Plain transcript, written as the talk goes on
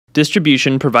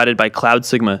Distribution provided by Cloud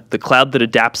Sigma, the cloud that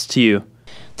adapts to you.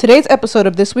 Today's episode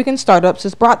of This Week in Startups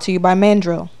is brought to you by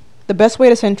Mandrill, the best way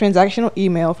to send transactional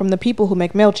email from the people who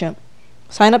make MailChimp.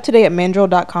 Sign up today at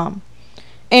mandrill.com.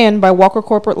 And by Walker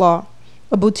Corporate Law,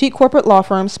 a boutique corporate law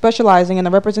firm specializing in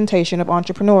the representation of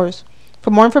entrepreneurs.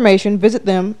 For more information, visit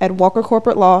them at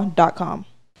walkercorporatelaw.com.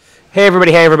 Hey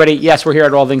everybody. Yes, we're here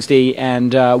at All Things D,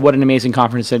 and what an amazing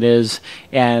conference it is,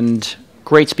 and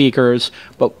great speakers.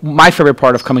 But my favorite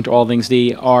part of coming to All Things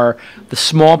D are the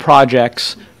small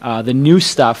projects, the new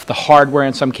stuff, the hardware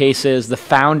in some cases, the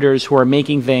founders who are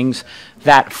making things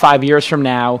that 5 years from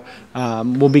now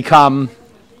will become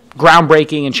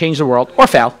groundbreaking and change the world, or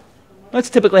fail. That's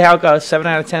typically how it goes. 7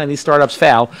 out of 10 of these startups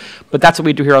fail, but that's what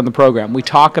we do here on the program. We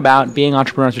talk about being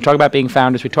entrepreneurs, we talk about being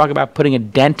founders, we talk about putting a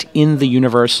dent in the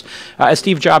universe. As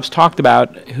Steve Jobs talked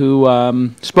about,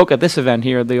 who spoke at this event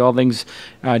here, the All Things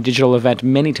digital event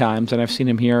many times, and I've seen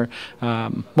him here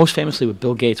most famously with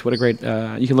Bill Gates. What a great,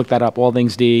 you can look that up, All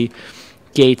Things D,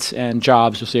 Gates and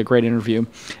Jobs. You'll see a great interview.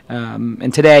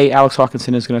 And today, Alex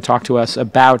Hawkinson is going to talk to us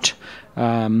about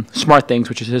SmartThings,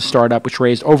 which is his startup, which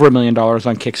raised over $1 million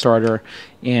on Kickstarter,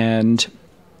 and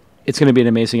it's going to be an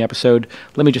amazing episode.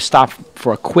 Let me just stop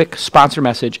for a quick sponsor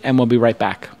message, and we'll be right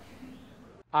back.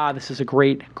 This is a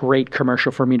great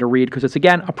commercial for me to read because it's,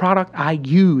 again, a product I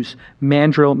use.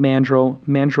 Mandrill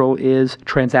is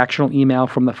transactional email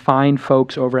from the fine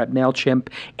folks over at MailChimp.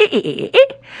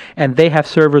 And they have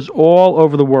servers all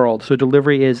over the world, so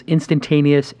delivery is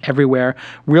instantaneous everywhere.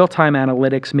 Real-time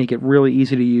analytics make it really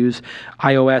easy to use.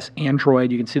 iOS,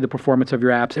 Android, you can see the performance of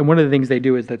your apps. And one of the things they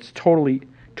do is that's totally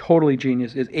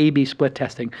genius is A/B split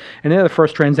testing. And they're the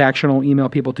first transactional email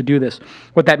people to do this.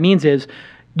 What that means is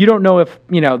you don't know if,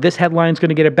 this headline is going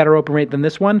to get a better open rate than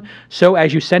this one. So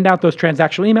as you send out those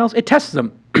transactional emails, it tests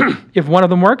them. If one of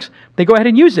them works, they go ahead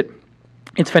and use it.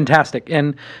 It's fantastic.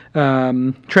 And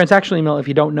transactional email, if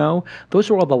you don't know, those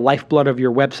are all the lifeblood of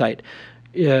your website.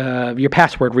 Your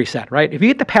password reset, right? If you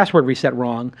get the password reset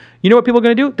wrong, you know what people are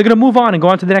going to do? They're going to move on and go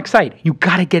on to the next site. You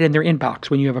got to get in their inbox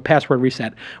when you have a password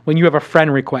reset, when you have a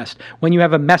friend request, when you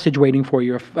have a message waiting for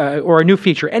you, or a new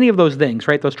feature, any of those things,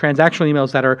 right? Those transactional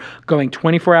emails that are going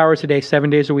 24 hours a day, 7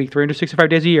 days a week, 365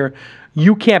 days a year,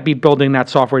 you can't be building that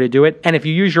software to do it. And if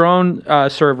you use your own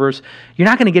servers, you're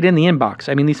not going to get in the inbox.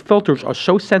 I mean, these filters are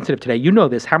so sensitive today. You know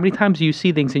this. How many times do you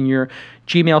see things in your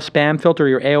Gmail spam filter,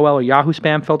 your AOL or Yahoo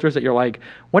spam filters that you're like,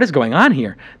 what is going on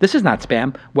here? This is not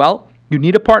spam. Well, you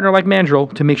need a partner like Mandrill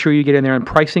to make sure you get in there, and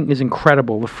pricing is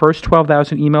incredible. The first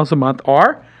 12,000 emails a month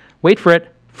are, wait for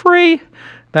it, free.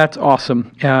 That's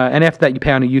awesome. And after that, you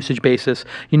pay on a usage basis.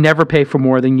 You never pay for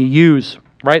more than you use,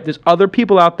 right? There's other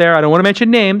people out there, I don't want to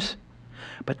mention names,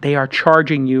 but they are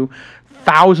charging you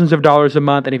thousands of dollars a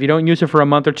month, and if you don't use it for a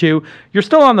month or two, you're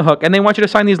still on the hook, and they want you to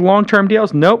sign these long-term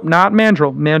deals. Nope, not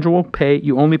Mandrill. Mandrill will pay.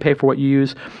 You only pay for what you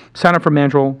use. Sign up for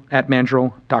Mandrill at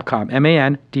mandrill.com.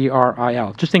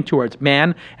 Mandrill. Just think 2 words,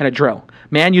 man and a drill.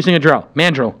 Man using a drill.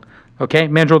 Mandrill. Okay,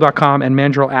 mandrill.com and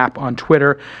Mandrill app on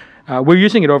Twitter. We're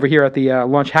using it over here at the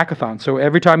Launch Hackathon. So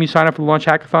every time you sign up for the Launch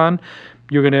Hackathon,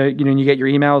 you're going to, you get your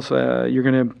emails, you're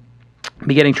going to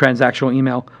be getting transactional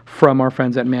email from our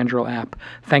friends at Mandrill app.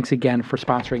 Thanks again for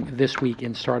sponsoring This Week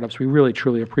in Startups. We really,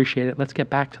 truly appreciate it. Let's get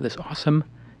back to this awesome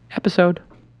episode.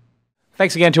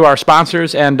 Thanks again to our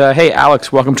sponsors. And hey,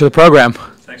 Alex, welcome to the program.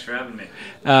 Thanks for having me.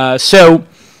 So,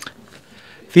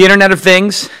 the Internet of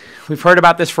Things, we've heard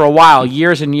about this for a while,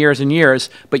 years and years and years,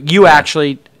 but you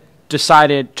actually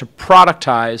decided to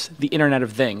productize the Internet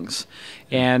of Things.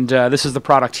 And this is the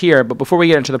product here. But before we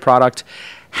get into the product,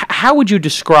 how would you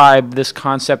describe this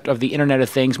concept of the Internet of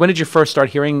Things? When did you first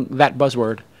start hearing that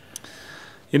buzzword?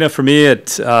 For me,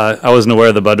 I wasn't aware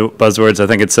of the buzzwords. I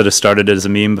think it sort of started as a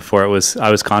meme before I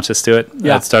was conscious to it.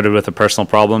 Yeah. It started with a personal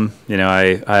problem.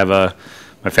 I have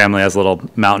my family has a little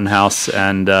mountain house,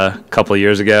 and a couple of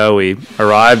years ago we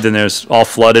arrived and there's all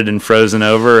flooded and frozen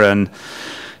over, and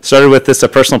started with this a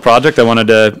personal project. I wanted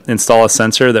to install a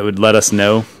sensor that would let us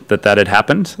know that had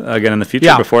happened again in the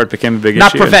future before it became a big issue.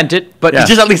 Not prevent it, but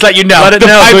just at least let you know. Let it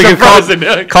know so we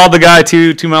could call the guy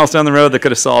two miles down the road that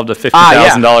could have solved a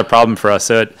 $50,000 problem for us.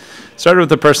 So it started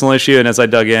with a personal issue, and as I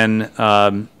dug in,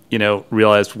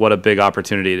 realized what a big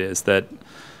opportunity it is that,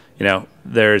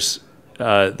 there's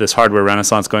this hardware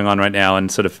renaissance going on right now,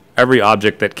 and sort of every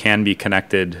object that can be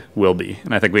connected will be.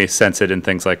 And I think we sense it in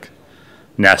things like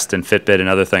Nest and Fitbit and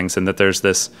other things, and that there's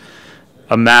this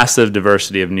a massive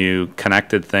diversity of new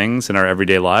connected things in our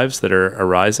everyday lives that are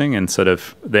arising, and sort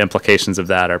of the implications of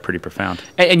that are pretty profound.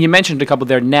 And you mentioned a couple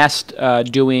there, Nest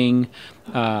doing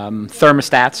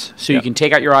thermostats, so you can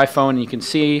take out your iPhone and you can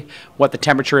see what the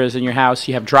temperature is in your house.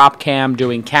 You have Dropcam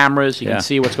doing cameras, you can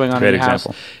see what's going on in your house.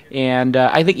 And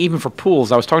I think even for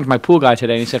pools, I was talking to my pool guy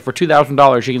today, and he said for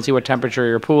 $2,000 you can see what temperature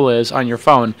your pool is on your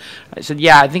phone. I said,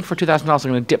 yeah, I think for $2,000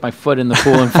 I'm going to dip my foot in the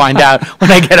pool and find out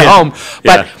when I get home.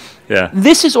 But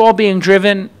this is all being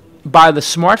driven by the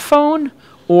smartphone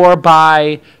or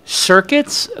by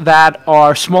circuits that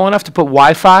are small enough to put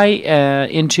Wi-Fi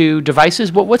into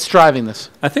devices? What's driving this?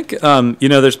 I think,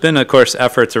 there's been, of course,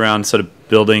 efforts around sort of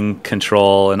building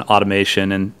control and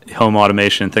automation and home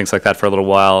automation and things like that for a little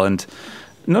while, and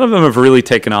none of them have really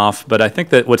taken off. But I think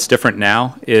that what's different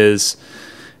now is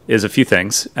a few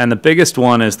things. And the biggest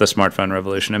one is the smartphone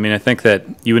revolution. I mean, I think that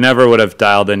you never would have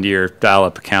dialed into your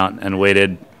dial-up account and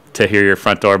waited to hear your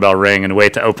front doorbell ring and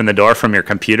wait to open the door from your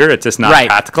computer. It's just not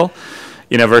practical,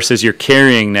 versus you're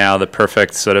carrying now the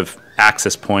perfect sort of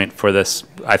access point for this.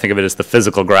 I think of it as the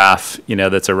physical graph,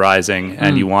 that's arising,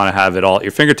 and you want to have it all at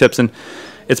your fingertips. And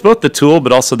it's both the tool,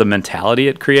 but also the mentality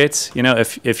it creates.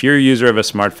 If you're a user of a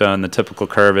smartphone, the typical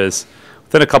curve is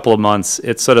within a couple of months,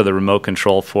 it's sort of the remote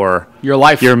control for your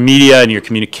life, your media and your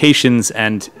communications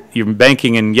and your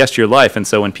banking and your life. And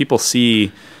so when people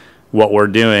see what we're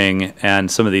doing and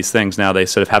some of these things now, they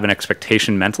sort of have an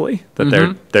expectation mentally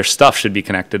that their stuff should be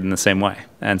connected in the same way.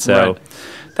 And so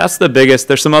that's the biggest.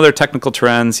 There's some other technical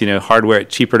trends, hardware,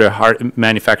 cheaper to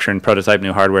manufacture and prototype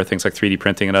new hardware, things like 3D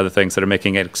printing and other things that are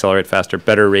making it accelerate faster,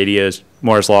 better radios,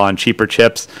 Moore's Law, and cheaper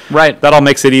chips. Right. That all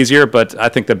makes it easier, but I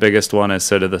think the biggest one is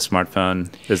sort of the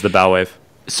smartphone, is the bow wave.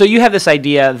 So you have this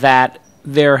idea that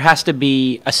there has to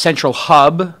be a central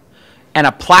hub and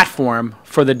a platform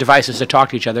for the devices to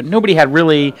talk to each other. Nobody had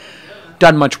really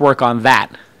done much work on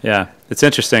that. Yeah, it's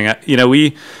interesting.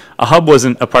 A hub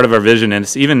wasn't a part of our vision, and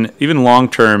it's even long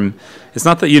term. It's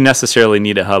not that you necessarily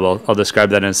need a hub. I'll describe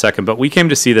that in a second. But we came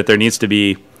to see that there needs to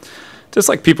be, just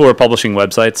like people were publishing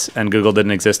websites and Google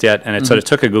didn't exist yet, and it sort of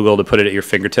took a Google to put it at your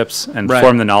fingertips and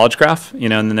form the knowledge graph.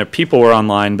 And then there people were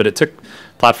online, but it took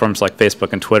platforms like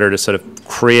Facebook and Twitter to sort of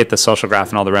create the social graph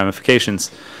and all the ramifications.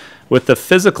 With the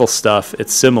physical stuff,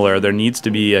 it's similar. There needs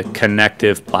to be a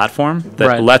connective platform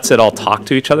that lets it all talk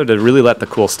to each other to really let the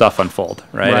cool stuff unfold,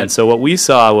 right? And so what we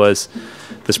saw was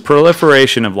this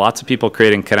proliferation of lots of people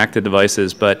creating connected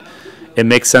devices, but it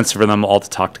makes sense for them all to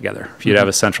talk together. If you'd have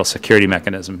a central security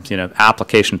mechanism,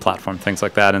 application platform, things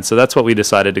like that. And so that's what we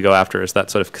decided to go after, is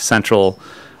that sort of central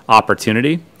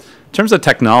opportunity. In terms of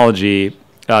technology,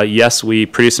 yes, we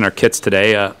produce in our kits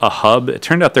today a hub. It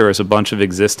turned out there was a bunch of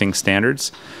existing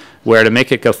standards where, to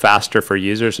make it go faster for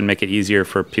users and make it easier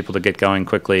for people to get going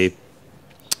quickly,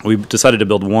 we decided to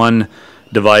build one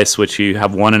device, which you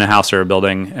have one in a house or a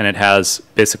building, and it has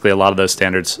basically a lot of those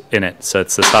standards in it. So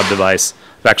it's this hub device.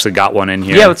 I've actually got one in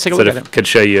here. Yeah, let's take a look at it. Could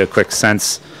show you a quick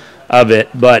sense of it.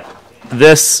 But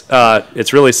this,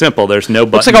 it's really simple. There's no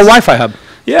buttons. Looks like a Wi-Fi hub.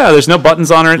 Yeah, there's no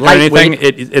buttons on it or anything.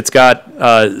 It's got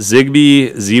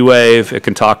Zigbee, Z-Wave. It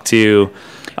can talk to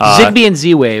Zigbee and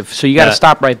Z-Wave, so you got to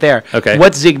stop right there. Okay.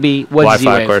 What's Zigbee? What's Wi-Fi,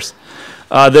 Z-Wave? of course.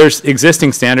 There's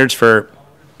existing standards for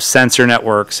sensor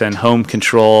networks and home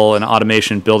control and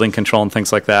automation, building control, and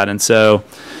things like that. And so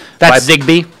that's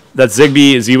Zigbee? That's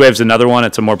Zigbee. Z-Wave's another one.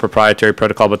 It's a more proprietary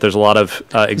protocol, but there's a lot of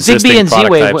existing Zigbee and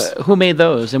product Z-Wave, types. who made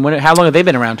those, and how long have they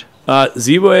been around?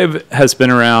 Z-Wave has been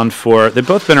around they've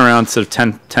both been around sort of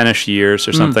 10-ish years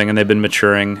or something, and they've been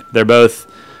maturing. They're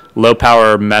both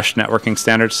low-power mesh networking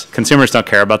standards. Consumers don't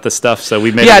care about this stuff, so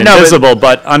we made it invisible,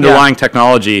 but underlying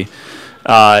technology,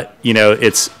 they're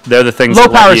the things low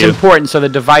that power is important, so the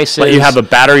device let you have a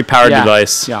battery-powered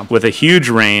device with a huge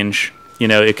range.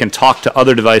 It can talk to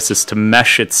other devices to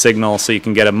mesh its signal, so you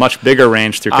can get a much bigger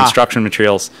range through construction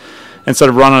materials, and sort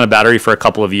of run on a battery for a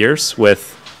couple of years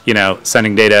with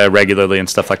sending data regularly and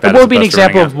stuff like that. What would be an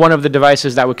example of one of the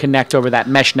devices that would connect over that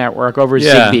mesh network over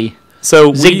Zigbee?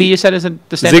 So Zigbee, you said, is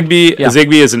the standard?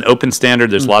 Zigbee is an open standard.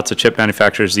 There's lots of chip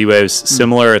manufacturers. Z-Wave's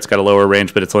similar. It's got a lower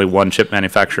range, but it's only one chip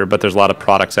manufacturer, but there's a lot of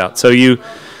products out. So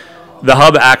the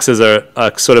hub acts as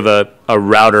a sort of a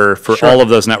router for all of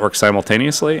those networks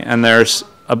simultaneously, and there's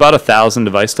about 1,000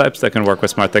 device types that can work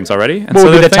with SmartThings already. And what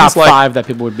would be the top 5 that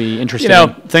people would be interested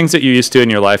in? Things that you're used to in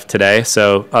your life today.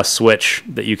 So a switch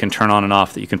that you can turn on and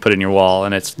off that you can put in your wall,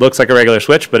 and it looks like a regular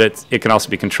switch, but it can also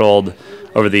be controlled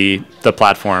over the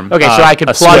platform. Okay, so I could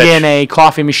plug in a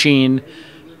coffee machine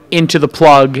into the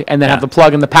plug and then have the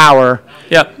plug and the power.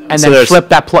 Yep. And then flip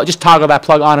that plug, just toggle that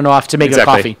plug on and off to make it a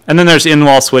coffee. And then there's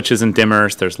in-wall switches and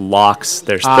dimmers, there's locks,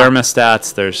 there's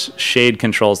thermostats, there's shade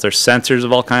controls, there's sensors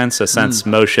of all kinds, so sense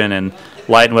motion and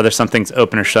light and whether something's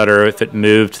open or shut or if it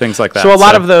moved, things like that. So a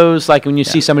lot of those, like when you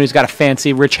see somebody who's got a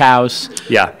fancy, rich house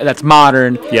that's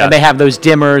modern, and they have those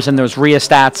dimmers and those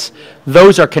rheostats,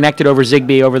 those are connected over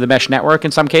Zigbee over the mesh network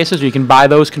in some cases, or you can buy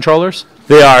those controllers?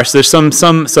 They are. So there's some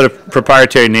sort of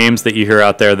proprietary names that you hear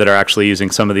out there that are actually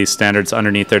using some of these standards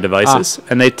underneath their devices.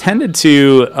 And they tended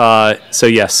to,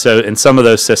 so in some of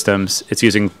those systems, it's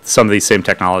using some of these same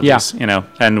technologies,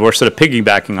 and we're sort of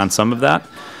piggybacking on some of that.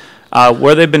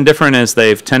 Where they've been different is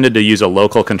they've tended to use a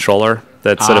local controller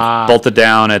that's sort of bolted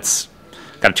down. It's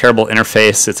got a terrible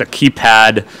interface. It's a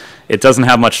keypad. It doesn't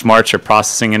have much smarts or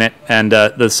processing in it. And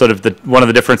one of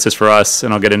the differences for us,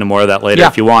 and I'll get into more of that later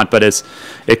if you want, but is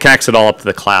it connects it all up to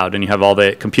the cloud, and you have all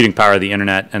the computing power of the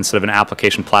internet and sort of an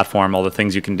application platform, all the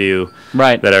things you can do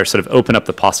that are sort of open up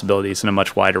the possibilities in a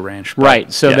much wider range.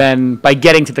 But, so then by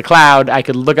getting to the cloud, I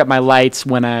could look at my lights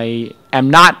when I am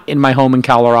not in my home in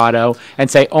Colorado and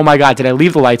say, oh my God, did I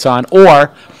leave the lights on?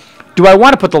 Or do I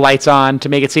want to put the lights on to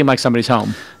make it seem like somebody's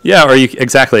home? Yeah, or you could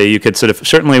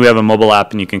certainly we have a mobile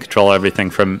app and you can control everything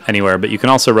from anywhere, but you can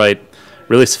also write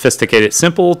really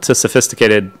simple to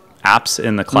sophisticated apps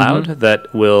in the cloud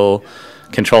that will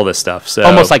control this stuff. So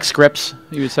almost like scripts,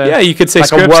 you would say? Yeah, you could say like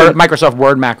scripts. A Microsoft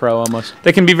Word macro almost.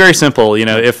 They can be very simple.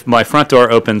 If my front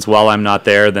door opens while I'm not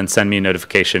there, then send me a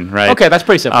notification, right? Okay, that's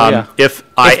pretty simple, If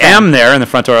I am there and the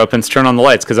front door opens, turn on the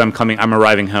lights because I'm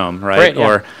arriving home, right? Great,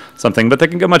 or something. But they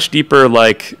can go much deeper,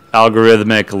 like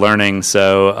algorithmic learning.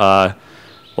 So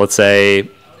let's say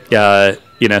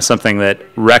something that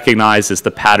recognizes the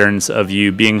patterns of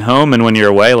you being home and when you're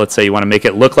away. Let's say you want to make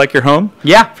it look like you're home.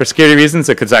 Yeah. For security reasons,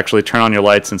 it could actually turn on your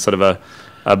lights instead of a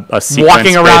sequence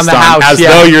walking around the house as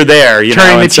though you're there.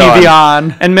 Turning the TV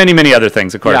on. And many, many other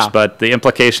things, of course. Yeah. But the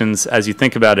implications, as you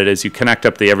think about it, is you connect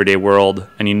up the everyday world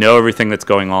and you know everything that's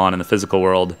going on in the physical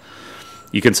world.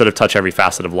 You can sort of touch every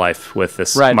facet of life with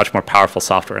this much more powerful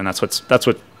software, and that's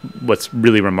what's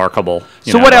really remarkable.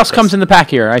 So what else comes in the pack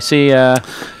here? I see.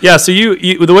 So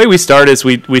you the way we start is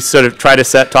we sort of try to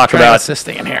talk about this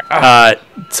thing in here.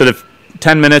 Sort of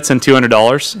 10 minutes and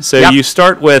 $200. So you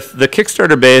start with the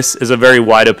Kickstarter base is a very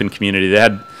wide open community. They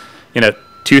had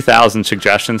 2,000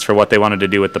 suggestions for what they wanted to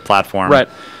do with the platform. Right.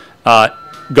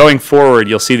 Going forward,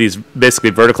 you'll see these basically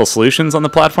vertical solutions on the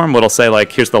platform. What'll say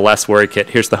like, here's the less worry kit,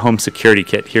 here's the home security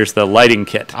kit, here's the lighting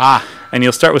kit. And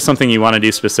you'll start with something you want to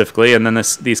do specifically, and then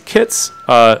these kits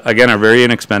again are very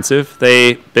inexpensive.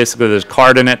 They basically there's a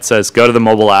card in it says go to the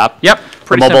mobile app. Yep.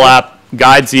 The mobile app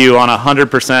guides you on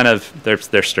 100%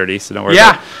 of they're sturdy, so don't worry.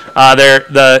 About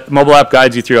it. The mobile app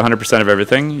guides you through 100% of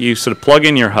everything. You sort of plug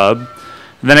in your hub.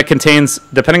 Then it contains,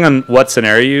 depending on what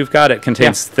scenario you've got, it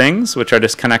contains things, which are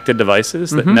just connected devices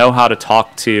that know how to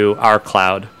talk to our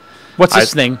cloud. What's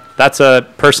this thing? That's a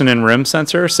person in room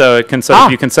sensor. So it can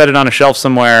you can set it on a shelf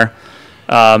somewhere,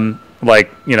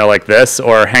 like this,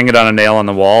 or hang it on a nail on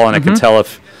the wall, and it can tell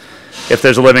if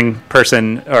there's a living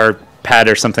person or pet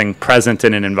or something present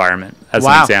in an environment. As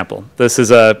an example, this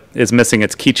is missing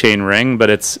its keychain ring, but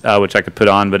it's which I could put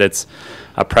on, but it's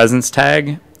a presence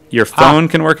tag. Your phone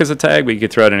can work as a tag, but you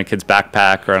could throw it in a kid's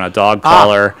backpack or on a dog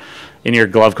collar, in your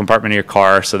glove compartment of your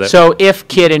car. So if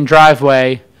kid in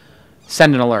driveway,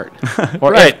 send an alert.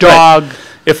 Or if dog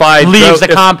if I leaves the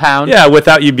compound. Yeah,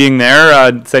 without you being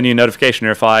there, send you a notification.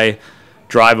 Or if I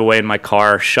drive away in my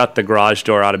car, shut the garage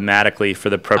door automatically for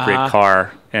the appropriate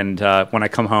car. And when I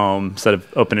come home, instead of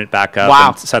open it back up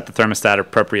and set the thermostat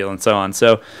appropriately and so on.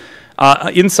 So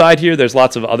inside here, there's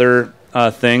lots of other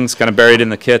things kind of buried in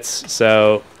the kits.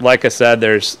 So like I said,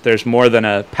 there's more than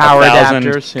a power 1,000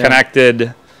 adapters,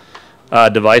 connected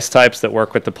device types that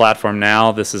work with the platform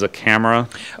now. This is a camera.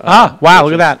 Wow,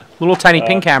 look at that. Little tiny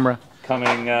pin camera.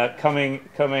 Coming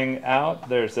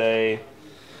out,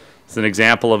 it's an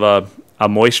example of a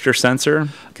moisture sensor.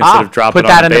 You can sort of drop put it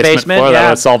that on in the basement floor. That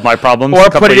would solve my problems. Or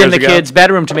put it in the kid's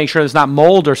bedroom to make sure there's not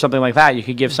mold or something like that. You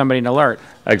could give somebody an alert.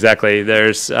 Exactly.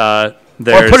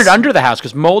 Or put it under the house,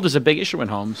 because mold is a big issue in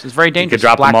homes. It's very dangerous. You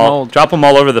could drop them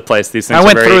all over the place. These things I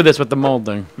went through this with the mold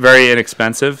thing. Very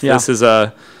inexpensive. Yeah. This is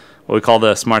what we call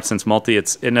the SmartSense Multi.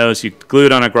 It knows you glue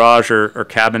it on a garage or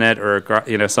cabinet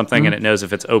or something, and it knows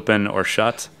if it's open or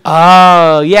shut.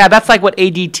 Oh, yeah, that's like what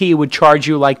ADT would charge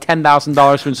you like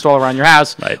 $10,000 to install around your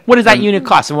house. Right. What does that unit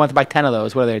cost? If we want to buy 10 of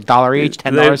those, what are they? $1 each,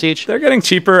 $10 each? They're getting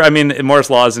cheaper. I mean, Moore's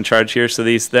Law is in charge here, so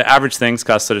the average things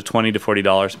cost sort of $20 to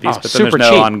 $40 a piece, but then there's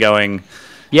no ongoing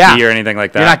fee or anything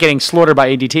like that. You're not getting slaughtered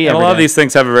by ADT. And a lot of these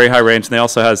things have a very high range, and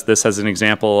this has an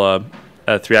example.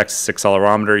 a 3-axis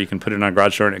accelerometer. You can put it on a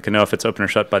garage door, and it can know if it's open or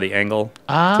shut by the angle.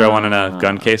 Throw one in a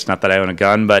gun case. Not that I own a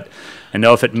gun, but I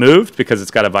know if it moved because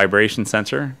it's got a vibration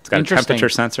sensor. It's got a temperature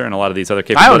sensor and a lot of these other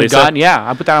capabilities. I own a gun. Yeah,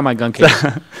 I put that on my gun case.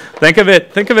 Think of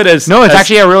it as it's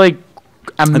actually a really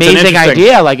amazing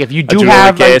idea. Like if you do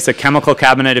have case, a chemical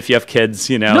cabinet, if you have kids,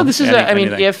 No, this is.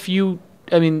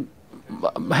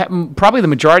 Probably the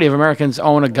majority of Americans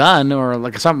own a gun or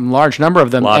like some large number of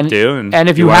them. And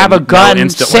if you have a gun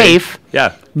safe,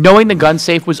 yeah, knowing the gun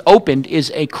safe was opened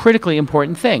is a critically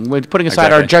important thing. We're putting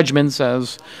aside our judgments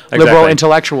as liberal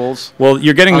intellectuals. Well,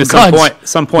 you're getting to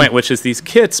some point, which is these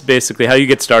kits. Basically, how you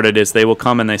get started is they will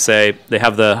come and they say they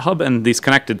have the hub and these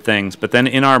connected things, but then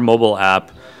in our mobile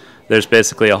app, there's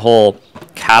basically a whole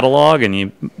catalog, and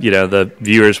you know the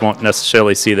viewers won't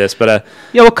necessarily see this, but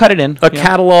we'll cut it in.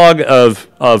 Catalog of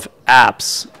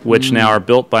apps which now are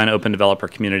built by an open developer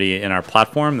community in our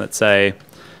platform that say,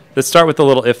 let's start with the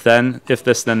little if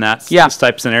this then that this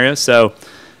type scenario. So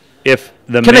if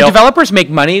the developers make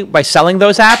money by selling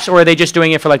those apps, or are they just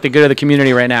doing it for like the good of the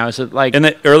community right now? Is it like in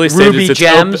the early Ruby stages, it's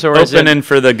gems, or is open and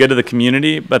for the good of the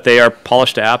community, but they are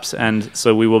polished apps, and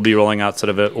so we will be rolling out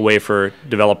sort of a way for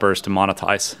developers to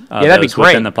monetize that'd be great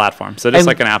within the platform. So just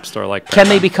like an app store, like can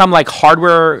they become like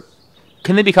hardware?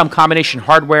 Can they become combination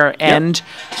hardware and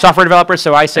software developers?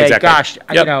 So I say, gosh,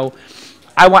 you know,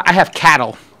 I have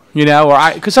cattle. You know,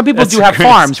 or because some people do have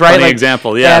farms, right? Funny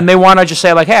example, yeah. And they want to just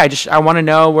say like, hey, I want to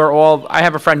know where all. I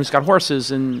have a friend who's got horses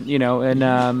in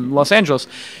Los Angeles.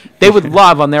 They would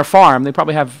love on their farm. They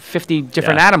probably have 50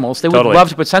 different animals. They would love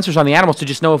to put sensors on the animals to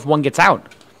just know if one gets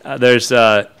out. There's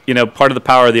part of the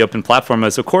power of the open platform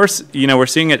is, of course, we're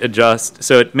seeing it adjust.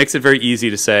 So it makes it very easy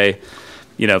to say,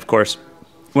 of course,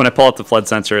 when I pull up the flood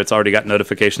sensor, it's already got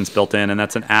notifications built in, and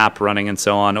that's an app running and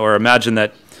so on. Or imagine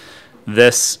that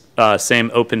this same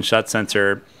open shut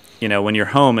sensor, when you're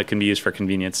home, it can be used for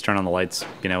convenience. Turn on the lights,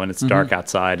 when it's dark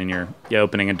outside and you're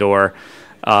opening a door.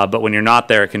 But when you're not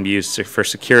there, it can be used for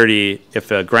security. If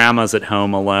a grandma's at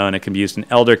home alone, it can be used in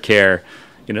elder care.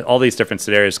 All these different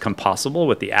scenarios come possible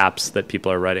with the apps that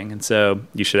people are writing. And so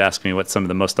you should ask me what some of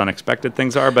the most unexpected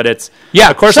things are. But it's,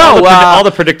 of course, all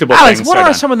the predictable Alex, things. Alex, what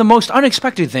are some of the most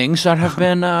unexpected things that have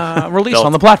been released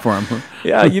on the platform?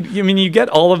 Yeah, you get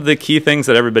all of the key things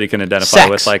that everybody can identify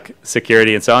with, like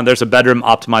security and so on. There's a bedroom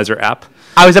optimizer app.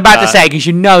 I was about to say,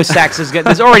 because sex is good.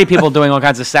 There's already people doing all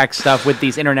kinds of sex stuff with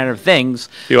these Internet of Things.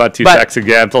 If you want two sex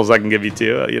examples, I can give you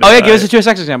two. Give us the two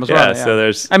sex examples. Yeah,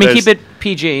 so keep it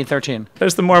PG-13.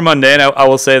 There's the more mundane. I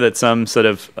will say that some sort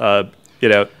of,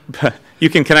 you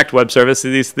can connect web service to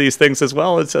these things as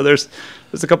well. And so there's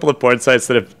a couple of porn sites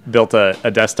that have built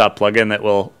a desktop plugin that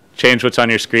will change what's on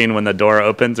your screen when the door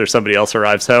opens or somebody else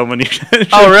arrives home when you.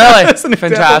 Oh, really?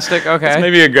 Fantastic. Okay. That's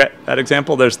maybe that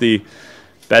example. There's the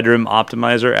bedroom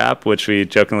optimizer app, which we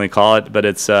jokingly call it, but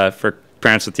it's for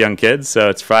parents with young kids. So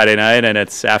it's Friday night and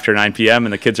it's after 9 p.m.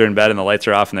 and the kids are in bed and the lights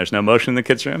are off and there's no motion in the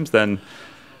kids' rooms. Then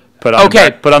put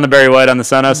on the Barry White on the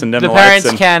Sonos and dim the lights. The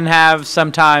parents can have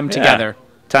some time together.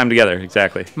 Time together,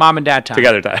 exactly. Mom and dad time.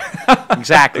 Together time.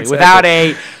 Exactly. Without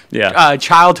a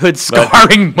childhood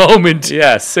scarring moment.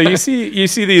 Yes. So you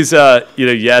see these, but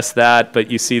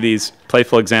you see these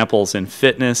playful examples in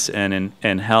fitness and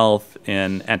in health,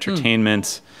 in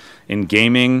entertainment, in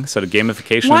gaming, sort of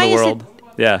gamification of the world.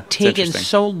 Why is it taken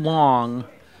so long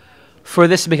for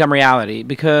this to become reality?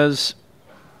 Because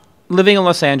living in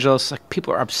Los Angeles,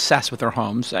 people are obsessed with their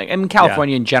homes. And in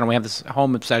California in general, we have this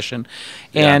home obsession.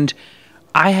 And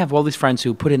I have all these friends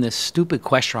who put in this stupid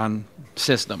Question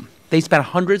system. They spent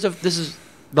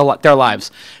their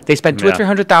lives. They spent $200,000 or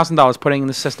 $300,000 putting in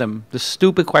the system, the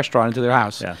stupid Question into their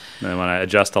house. Yeah. And then when I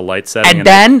adjust the light setting, and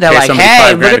then they're like,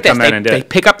 "Hey, look at this!" They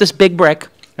pick up this big brick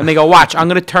and they go, "Watch, I'm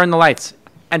going to turn the lights."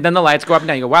 And then the lights go up and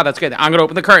down. You go, "Wow, that's good." I'm going to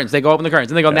open the curtains. They go open the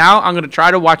curtains. And they go, "Now I'm going to try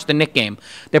to watch the Knick game."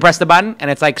 They press the button and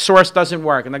it's like, source doesn't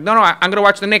work. And like, no, I'm going to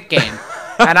watch the Knick game.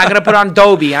 And I'm going to put on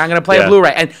Dolby, and I'm going to play a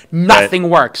Blu-ray, and nothing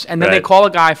works. And then they call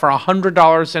a guy for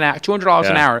 $100 an hour, $200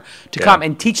 an hour to come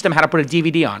and teach them how to put a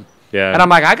DVD on. Yeah. And I'm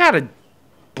like, I got a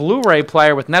Blu-ray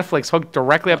player with Netflix hooked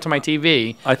directly up to my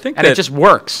TV, and it just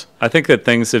works. I think that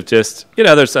things have just,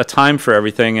 there's a time for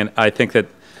everything, and I think that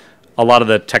a lot of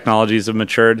the technologies have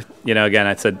matured. Again,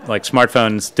 I said, like,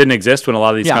 smartphones didn't exist when a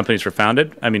lot of these companies were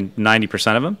founded. I mean,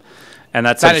 90% of them. And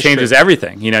that changes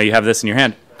everything. You have this in your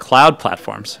hand. Cloud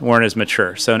platforms weren't as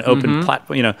mature. So an open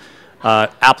platform,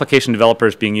 application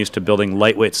developers being used to building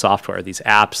lightweight software, these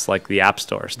apps like the app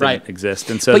stores didn't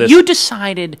exist. And so you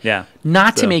decided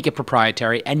not to make it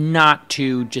proprietary and not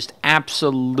to just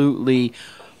absolutely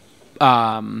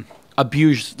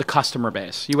abuse the customer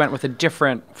base. You went with a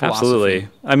different philosophy. Absolutely.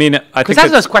 I mean, I think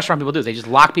that's the question people do. They just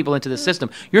lock people into the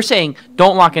system. You're saying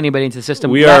don't lock anybody into the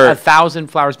system. We let are 1,000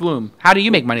 flowers bloom. How do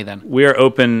you make money then? We are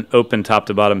open top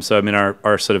to bottom. So I mean,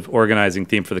 our sort of organizing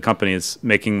theme for the company is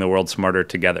making the world smarter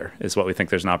together. Is what we think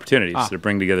there's an opportunity to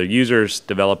bring together users,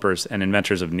 developers, and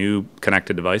inventors of new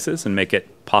connected devices and make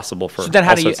it possible for. So then,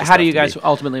 how do you guys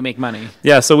ultimately make money?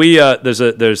 Yeah. So we there's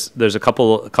a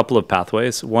couple of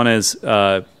pathways. One is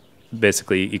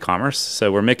basically e-commerce.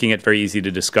 So we're making it very easy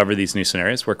to discover these new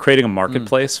scenarios. We're creating a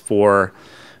marketplace for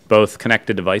both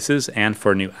connected devices and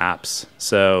for new apps.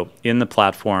 So in the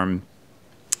platform,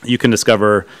 you can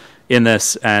discover in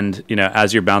this, and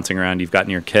as you're bouncing around, you've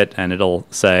gotten your kit, and it'll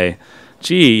say,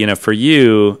 "Gee, for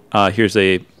you,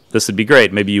 this would be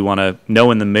great. Maybe you want to know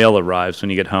when the mail arrives when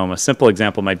you get home." A simple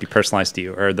example might be personalized to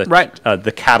you, or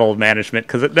the cattle management,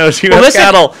 because it knows you have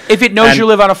cattle. If it knows you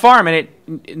live on a farm,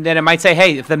 then it might say,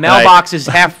 "Hey, if the mailbox is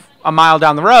half a mile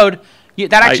down the road,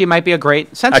 that actually might be a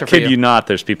great sensor for you." I kid you not,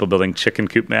 there's people building chicken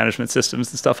coop management systems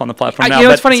and stuff on the platform now.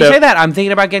 It's funny you say that. I'm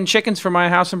thinking about getting chickens for my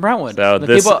house in Brentwood.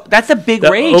 So that's a big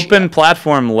rage. The open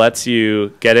platform lets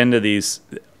you get into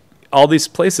all these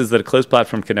places that a closed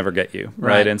platform can never get you,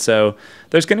 right? And so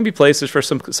there's going to be places for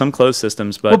some closed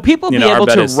systems, but will people be able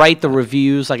to write the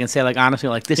reviews, and say,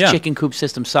 honestly, this chicken coop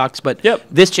system sucks, but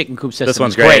this chicken coop system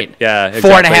is great. Yeah,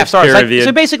 exactly. 4.5 stars.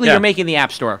 So basically, you're making the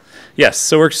app store. Yes.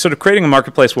 So we're sort of creating a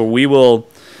marketplace where we will,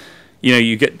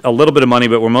 you get a little bit of money,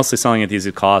 but we're mostly selling at these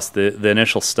costs, the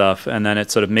initial stuff, and then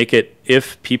it sort of make it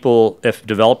if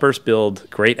developers build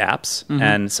great apps,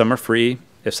 and some are free.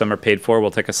 If some are paid for, we'll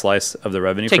take a slice of the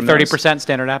revenue. Take 30%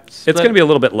 standard apps. It's going to be a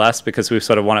little bit less because we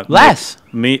sort of want to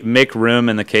make room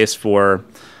in the case for,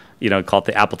 call it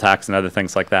the Apple tax and other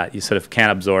things like that. You sort of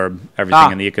can't absorb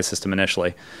everything in the ecosystem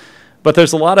initially. But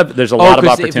there's a lot of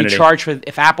opportunity.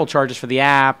 If Apple charges for the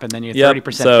app, and then you're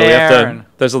 30% there.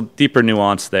 There's a deeper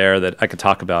nuance there that I could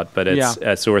talk about, but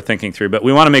it's so we're thinking through. But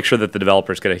we want to make sure that the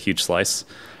developers get a huge slice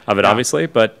of it, obviously.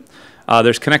 But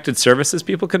there's connected services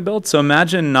people can build. So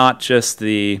imagine not just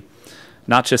the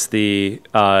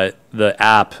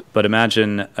app, but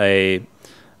imagine a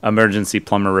emergency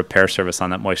plumber repair service on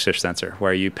that moisture sensor,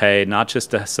 where you pay not just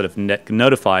to sort of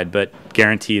notified, but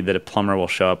guaranteed that a plumber will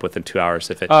show up within 2 hours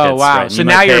if it hits. Oh wow! Right. So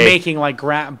now you're making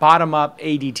bottom up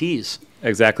ADTs.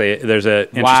 Exactly. There's an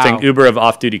interesting Uber of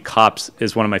off-duty cops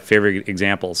is one of my favorite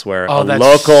examples, where a that's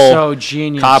local so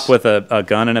genius. Cop with a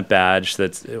gun and a badge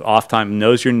that's off time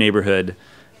knows your neighborhood.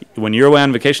 When you're away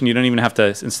on vacation, you don't even have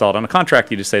to install it on a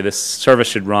contract. You just say this service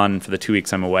should run for the 2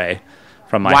 weeks I'm away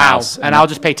from my house. And I'll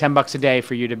just pay $10 a day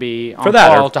for you to be on for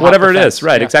that, call or to whatever it is.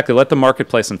 Right, exactly. Let the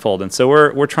marketplace unfold. And so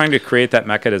we're trying to create that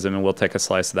mechanism, and we'll take a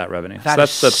slice of that revenue.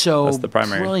 That's the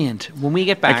primary. Brilliant. When we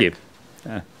get back. Thank you.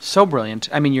 Yeah. So brilliant.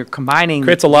 I mean, you're combining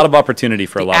creates a lot of opportunity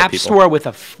for a lot of people.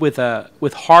 App Store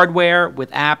with hardware, with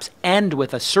apps, and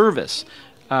with a service.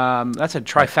 That's a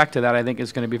trifecta that I think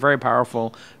is going to be very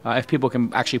powerful if people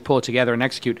can actually pull it together and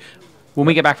execute. When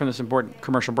we get back from this important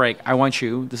commercial break, I want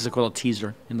you. This is a little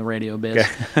teaser in the radio biz.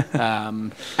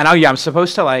 And I'm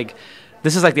supposed to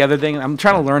This is the other thing. I'm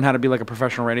trying to learn how to be a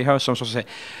professional radio host. So I'm supposed to say,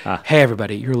 "Hey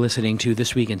everybody, you're listening to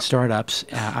This Week in Startups.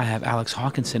 I have Alex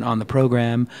Hawkinson on the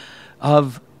program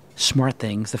of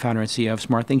SmartThings, the founder and CEO of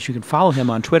SmartThings. You can follow him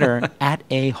on Twitter at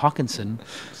 @Hawkinson.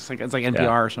 It's like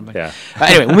NPR or something. Yeah.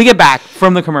 Anyway, when we get back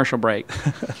from the commercial break,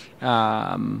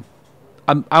 I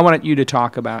wanted you to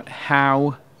talk about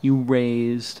how you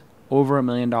raised over $1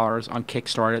 million on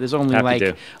Kickstarter. There's only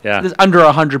there's under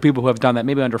 100 people who have done that,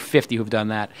 maybe under 50 who've done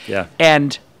that. Yeah.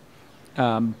 And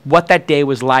what that day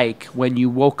was like when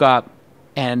you woke up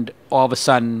and all of a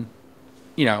sudden,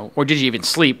 or did you even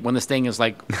sleep when this thing is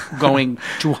going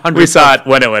to 100? We saw it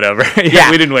when it went over. We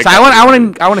didn't wake up.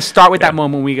 I want to start with that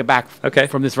moment when we get back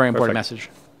from this very important message.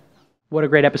 What a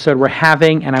great episode we're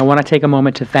having, and I want to take a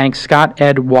moment to thank Scott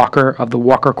Ed Walker of the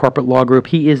Walker Corporate Law Group.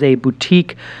 He is a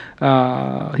boutique. He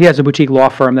has a boutique law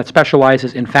firm that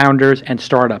specializes in founders and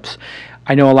startups.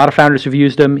 I know a lot of founders who've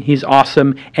used him. He's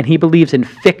awesome, and he believes in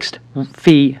fixed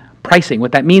fee pricing.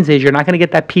 What that means is you're not going to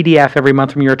get that PDF every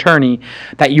month from your attorney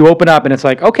that you open up and it's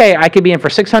okay, I could be in for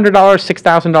 $600,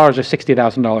 $6,000, or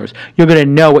 $60,000. You're going to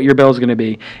know what your bill is going to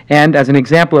be. And as an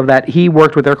example of that, he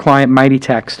worked with their client, Mighty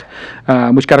Text,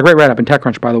 which got a great write-up in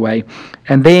TechCrunch, by the way,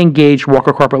 and they engaged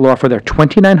Walker Corporate Law for their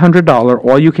 $2,900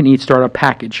 all-you-can-eat startup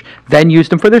package, then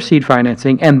used them for their seed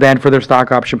financing, and then for their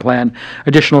stock option plan.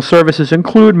 Additional services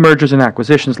include mergers and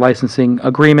acquisitions, licensing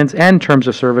agreements, and terms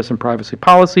of service and privacy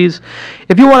policies.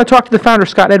 If you want to talk to the founder,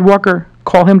 Scott Ed Walker,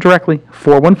 call him directly,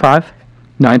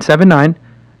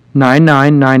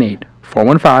 415-979-9998.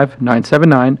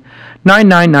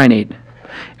 415-979-9998.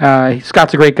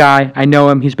 Scott's a great guy. I know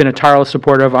him. He's been a tireless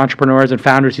supporter of entrepreneurs and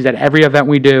founders. He's at every event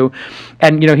we do.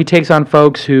 And, he takes on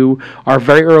folks who are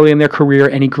very early in their career,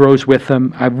 and he grows with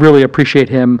them. I really appreciate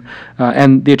him.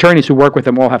 And the attorneys who work with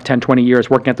him all have 10, 20 years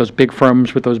working at those big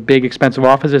firms with those big, expensive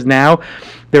offices. Now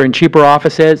they're in cheaper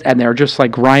offices, and they're just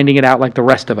like grinding it out like the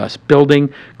rest of us,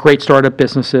 building great startup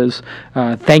businesses.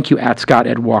 Thank you, Scott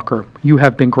Ed Walker. You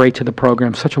have been great to the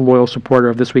program, such a loyal supporter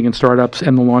of This Week in Startups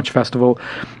and the Launch Festival.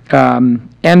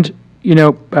 And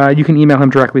you can email him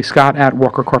directly, Scott at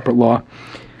Walker Corporate Law.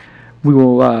 We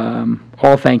will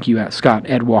all thank you, Scott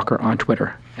Ed Walker, on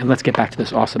Twitter. And let's get back to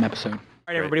this awesome episode.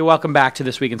 All right, everybody, welcome back to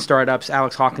This Week in Startups.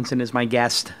 Alex Hawkinson is my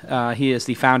guest. He is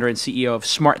the founder and CEO of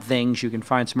SmartThings. You can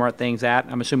find SmartThings at,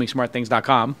 I'm assuming,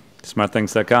 smartthings.com.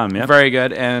 SmartThings.com, yeah. Very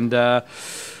good. And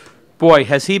boy,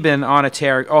 has he been on a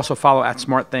tear. Also follow at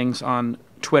SmartThings on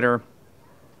Twitter.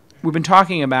 We've been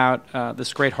talking about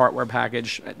this great hardware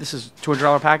package. This is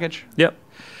 $200 package? Yep.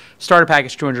 Starter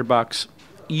package, $200.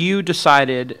 You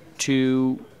decided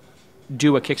to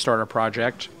do a Kickstarter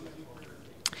project,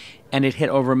 and it hit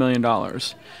over $1 million.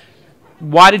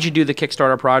 Why did you do the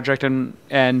Kickstarter project,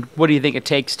 and what do you think it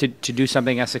takes to do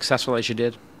something as successful as you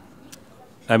did?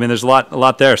 I mean, there's a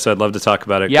lot there, so I'd love to talk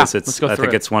about it. Yeah, let's go through it. I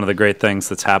think it's one of the great things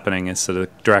that's happening is sort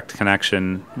of direct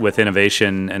connection with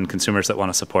innovation and consumers that want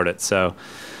to support it. So,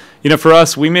 for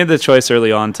us, we made the choice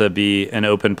early on to be an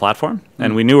open platform,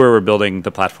 and we knew we were building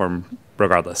the platform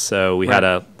regardless. So we had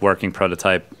a working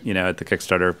prototype, at the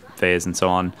Kickstarter phase and so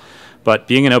on. But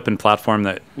being an open platform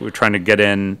that we're trying to get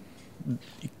in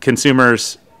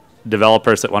consumers,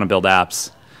 developers that want to build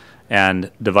apps, and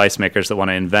device makers that want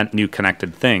to invent new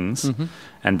connected things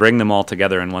and bring them all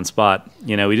together in one spot.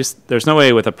 There's no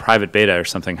way with a private beta or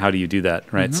something. How do you do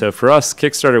that, right? So for us,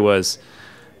 Kickstarter was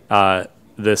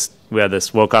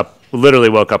literally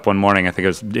woke up one morning, I think it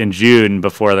was in June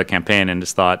before the campaign, and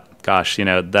just thought, gosh,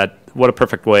 what a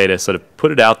perfect way to sort of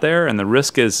put it out there. And the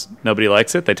risk is nobody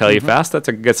likes it. They tell you fast. That's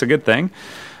a good thing.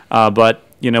 But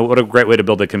what a great way to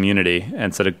build a community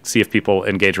and sort of see if people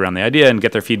engage around the idea and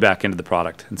get their feedback into the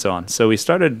product and so on. So we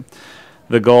started,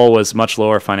 the goal was much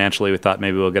lower financially. We thought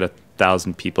maybe we'll get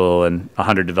 1,000 people and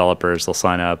 100 developers will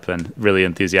sign up and really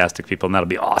enthusiastic people, and that'll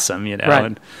be awesome,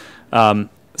 Right. And,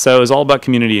 so it was all about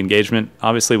community engagement.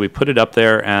 Obviously, we put it up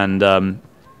there, and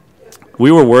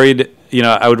we were worried.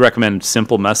 I would recommend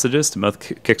simple messages to most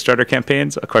Kickstarter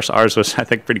campaigns. Of course, ours was, I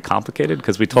think, pretty complicated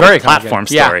because we told a platform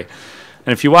story.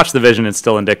 And if you watch the vision, it's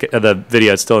still the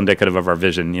video is still indicative of our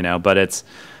vision, But it's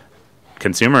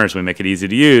consumers, we make it easy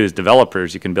to use.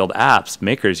 Developers, you can build apps.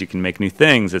 Makers, you can make new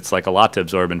things. It's like a lot to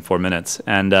absorb in 4 minutes.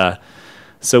 And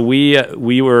so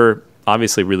we were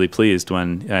obviously really pleased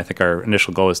when I think our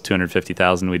initial goal was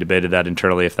 250,000. We debated that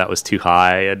internally if that was too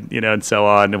high, and and so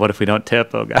on. And what if we don't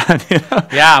tip? Oh God!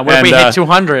 Yeah, what if we hit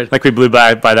 200? Like we blew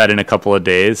by that in a couple of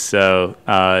days. So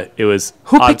it was.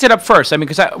 Who picked it up first? I mean,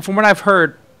 because from what I've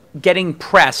heard, getting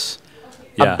press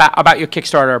about your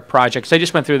Kickstarter project. So I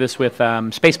just went through this with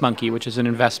Space Monkey, which is an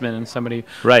investment in somebody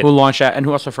who launched that, and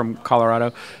who also from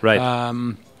Colorado.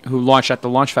 Right. Who launched at the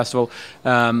Launch Festival.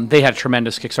 They had a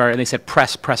tremendous Kickstarter, and they said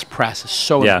press is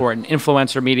so important.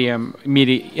 Media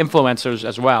influencers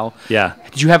as well. Yeah.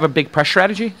 Did you have a big press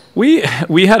strategy? We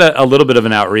had a little bit of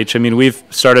an outreach. I mean, we've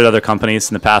started other companies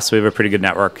in the past, so we have a pretty good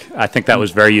network. I think that was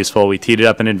very useful. We teed it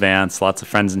up in advance, lots of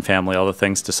friends and family, all the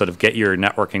things to sort of get your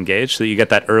network engaged so that you get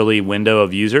that early window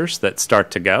of users that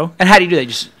start to go. And how do you do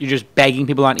that? You're just begging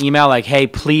people on email like, hey,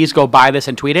 please go buy this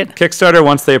and tweet it? Kickstarter,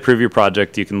 once they approve your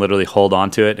project, you can literally hold on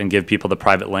to it and give people the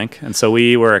private link. And so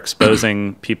we were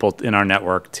exposing people in our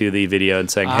network to the video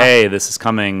and saying, hey, this is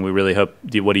coming. We really hope,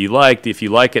 what do you like? If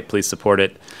you like it, please support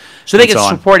it. So they can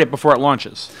support it before it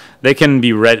launches? They can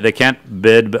be ready. They can't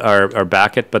bid or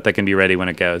back it, but they can be ready when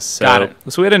it goes. So, Got it.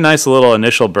 So we had a nice little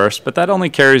initial burst, but that only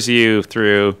carries you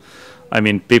through,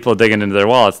 people digging into their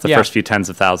wallets the first few tens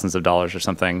of thousands of dollars or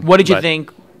something. What did you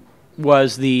think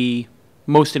was the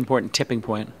most important tipping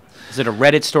point? Was it a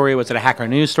Reddit story? Was it a Hacker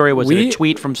News story? Was it a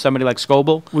tweet from somebody like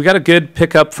Scoble? We got a good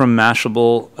pickup from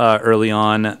Mashable early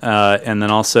on, and then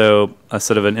also a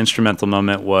sort of an instrumental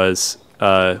moment was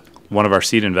one of our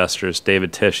seed investors,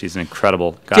 David Tisch. He's an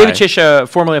incredible guy. David Tisch,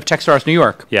 formerly of Techstars New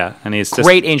York. Yeah, and he's just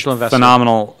great angel investor.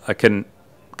 Phenomenal. I couldn't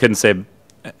say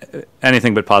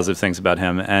anything but positive things about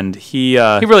him, and he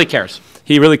really cares.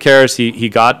 He really cares. He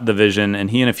got the vision, and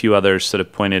he and a few others sort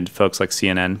of pointed folks like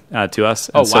CNN to us.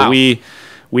 And so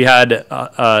we had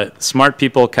smart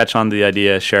people catch on to the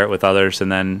idea, share it with others,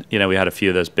 and then we had a few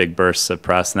of those big bursts of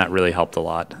press, and that really helped a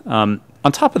lot. On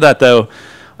top of that, though,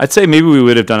 I'd say maybe we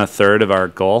would have done a third of our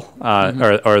goal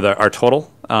or our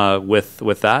total.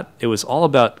 with that, it was all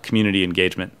about community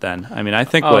engagement then. I mean, I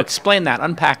think explain that.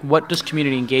 Unpack. What does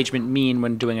community engagement mean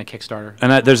when doing a Kickstarter?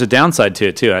 And there's a downside to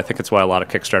it, too. I think it's why a lot of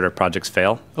Kickstarter projects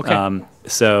fail. Okay.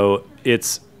 So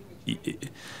it's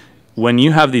when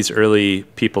you have these early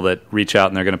people that reach out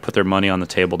and they're going to put their money on the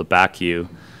table to back you,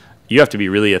 you have to be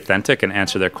really authentic and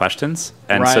answer their questions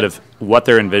and sort of what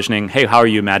they're envisioning. Hey, how are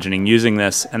you imagining using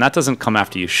this? And that doesn't come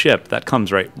after you ship. That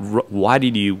comes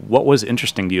what was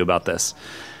interesting to you about this?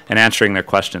 And answering their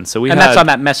questions. So that's on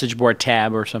that message board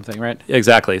tab or something, right?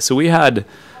 Exactly. So we had,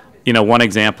 one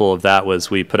example of that was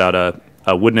we put out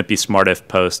a Wouldn't It Be Smart If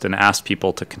post and asked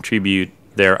people to contribute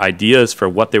their ideas for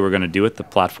what they were going to do with the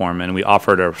platform, and we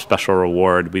offered a special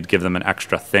reward. We'd give them an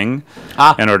extra thing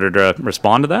in order to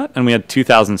respond to that, and we had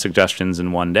 2,000 suggestions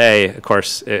in one day. Of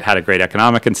course, it had a great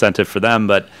economic incentive for them,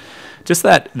 but just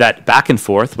that back and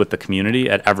forth with the community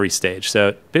at every stage.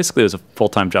 So basically it was a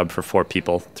full-time job for 4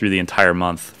 people through the entire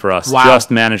month for us,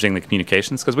 just managing the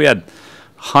communications, because we had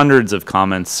hundreds of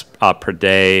comments per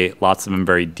day, lots of them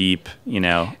very deep, ups and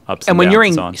downs. And when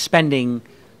you're spending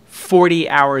 40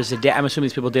 hours a day, I'm assuming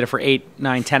these people did it for 8,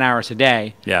 9, 10 hours a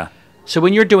day. Yeah. So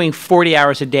when you're doing 40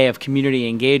 hours a day of community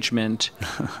engagement,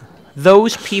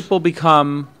 those people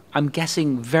become, I'm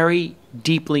guessing, very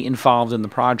deeply involved in the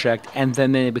project, and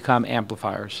then they become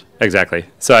amplifiers. Exactly.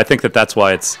 So I think that's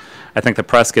why I think the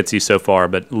press gets you so far,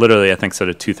 but literally I think sort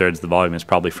of 2/3 of the volume is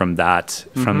probably from that,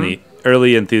 from the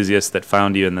early enthusiasts that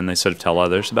found you, and then they sort of tell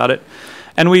others about it.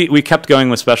 And we kept going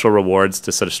with special rewards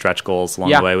to sort of stretch goals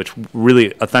along the way, which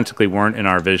really authentically weren't in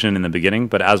our vision in the beginning.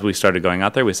 But as we started going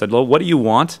out there, we said, well, what do you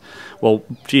want? Well,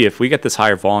 gee, if we get this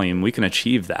higher volume, we can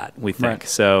achieve that, we think. Right.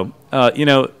 So,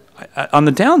 on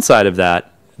the downside of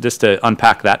that, just to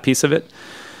unpack that piece of it,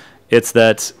 it's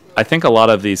that I think a lot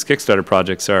of these Kickstarter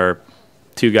projects are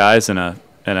 2 guys and an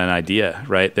idea,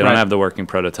 right? They don't have the working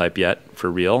prototype yet for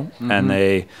real, and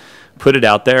they put it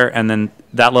out there, and then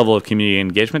that level of community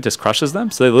engagement just crushes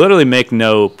them. So they literally make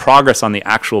no progress on the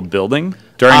actual building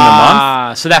during the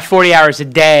month. So that 40 hours a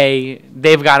day,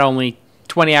 they've got only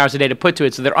 20 hours a day to put to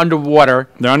it, so they're underwater.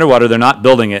 They're not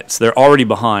building it, so they're already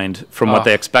behind from what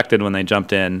they expected when they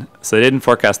jumped in. So they didn't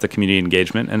forecast the community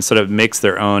engagement, and sort of makes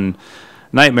their own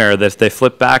nightmare that if they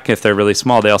flip back, if they're really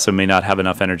small, they also may not have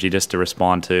enough energy just to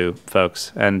respond to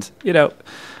folks. And,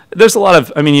 there's a lot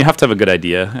of, you have to have a good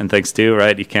idea and things too,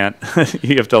 right? You can't,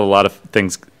 you have to have a lot of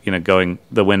things, going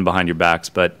the wind behind your backs.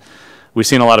 But we've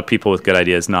seen a lot of people with good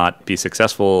ideas not be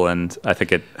successful, and I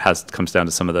think it comes down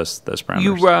to some of those parameters.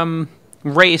 You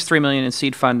raised $3 million in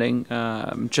seed funding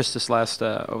just this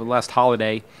over the last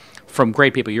holiday from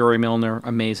great people. Yuri Milner,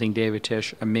 amazing. David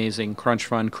Tisch, amazing. Crunch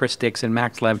Fund, Chris Dixon,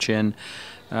 Max Levchin.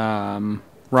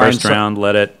 First round,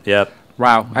 let it, yep.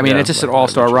 Wow. It's just an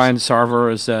all-star. Ryan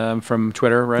Sarver is from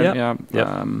Twitter, right? Yep.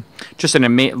 Yeah. Just an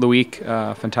amazing,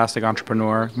 Loic, fantastic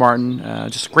entrepreneur. Martin,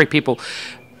 just great people.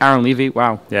 Aaron Levy,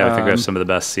 wow. Yeah, I think we have some of the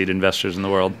best seed investors in the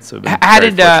world. So how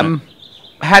did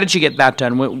you get that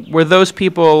done? Were those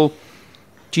people,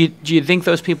 do you think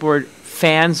those people were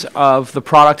fans of the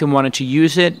product and wanted to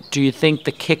use it? Do you think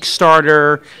the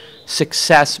Kickstarter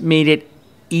success made it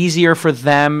easier for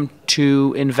them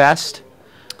to invest?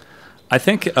 I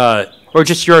think... or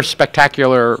just your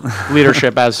spectacular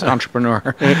leadership as an entrepreneur.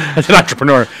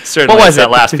 Certainly, what was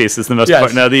that last piece is the most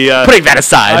important. No, putting that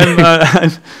aside,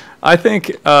 I think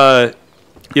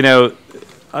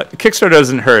Kickstarter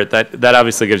doesn't hurt. That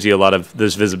obviously gives you a lot of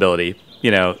visibility,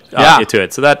 to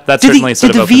it. So that certainly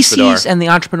sort of opens the door. Did the VCs and the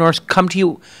entrepreneurs come to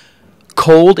you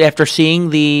cold after seeing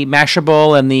the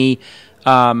Mashable and the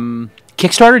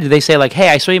Kickstarter? Did they say like, "Hey,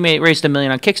 I saw you raised $1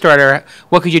 million on Kickstarter.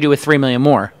 What could you do with $3 million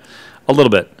more?" A little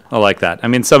bit. I like that.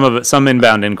 Some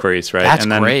inbound inquiries, right? That's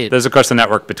and then great. There's, of course, a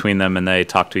network between them, and they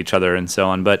talk to each other and so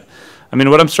on. But,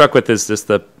 what I'm struck with is just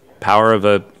the power of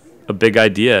a big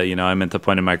idea. I'm at the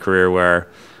point in my career where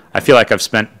I feel like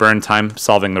I've burned time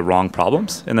solving the wrong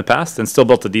problems in the past and still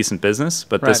built a decent business.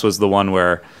 But this was the one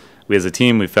where we as a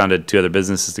team, we founded 2 other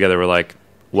businesses together. We're like,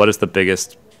 what is the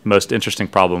biggest, most interesting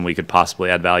problem we could possibly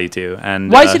add value to?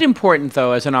 And why is it important,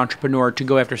 though, as an entrepreneur to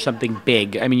go after something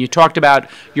big? You talked about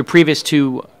your previous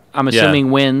 2, I'm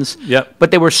assuming, wins. Yep.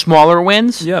 But they were smaller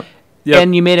wins. Yep.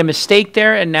 And you made a mistake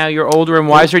there, and now you're older and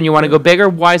wiser, and you want to go bigger.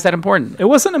 Why is that important? It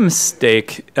wasn't a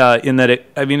mistake in that it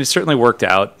certainly worked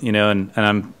out, and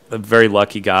I'm a very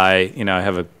lucky guy. I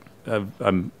have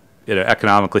I'm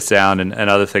economically sound and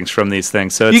other things from these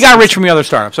things. So you got rich from your other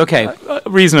startups, okay?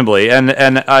 Reasonably, and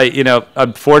I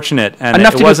I'm fortunate, and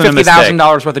enough it to wasn't do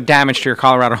 $50,000 worth of damage to your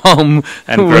Colorado home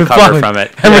and recover from it.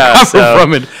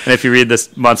 From it. And if you read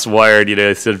this month's Wired,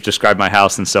 sort of describe my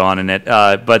house and so on in it.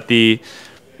 But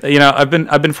I've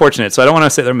been fortunate, so I don't want to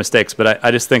say they're mistakes, but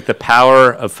I just think the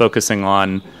power of focusing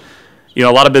on, a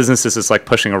lot of businesses is like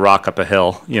pushing a rock up a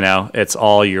hill. It's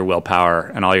all your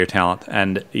willpower and all your talent.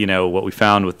 And what we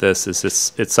found with this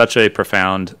is it's such a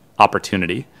profound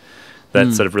opportunity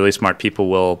that sort of really smart people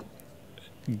will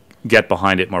get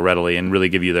behind it more readily and really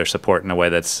give you their support in a way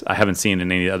I haven't seen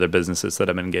in any other businesses that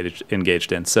I've been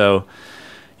engaged in. So,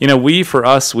 we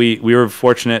were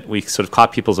fortunate. We sort of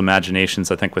caught people's imaginations.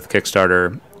 I think with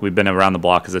Kickstarter, we've been around the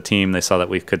block as a team. They saw that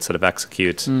we could sort of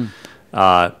execute. And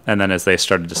then as they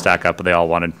started to stack up, they all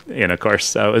wanted in, of course.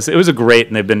 So it was a great,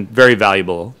 and they've been very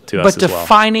valuable to us as well. But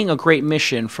defining a great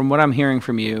mission, from what I'm hearing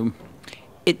from you,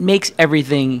 it makes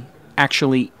everything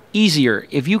actually easier.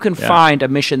 If you can find a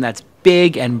mission that's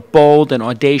big and bold and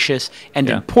audacious and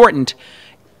important,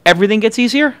 everything gets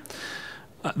easier?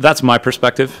 That's my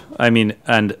perspective. I mean,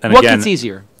 and what again, gets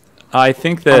easier? I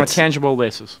think that on a tangible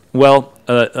basis. Well,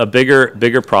 a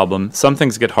bigger problem. Some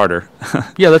things get harder.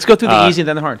 Yeah, let's go through the easy and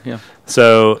then the hard. Yeah.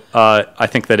 So I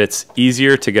think that it's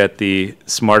easier to get the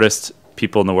smartest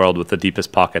people in the world with the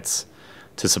deepest pockets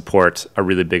to support a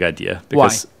really big idea,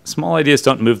 because small ideas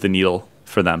don't move the needle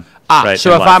for them. Right,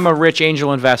 so if I'm a rich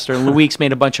angel investor and Luik's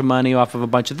made a bunch of money off of a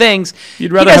bunch of things,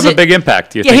 you'd rather have a big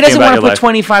impact. He doesn't want to put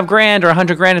 25 grand or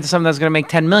 100 grand into something that's going to make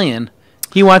 10 million.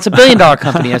 He wants $1 billion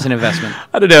company as an investment.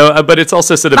 I don't know, but it's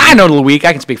also sort of... I know Luik.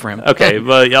 I can speak for him. Okay,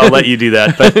 well, I'll let you do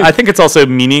that. But I think it's also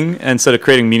meaning and sort of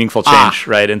creating meaningful change,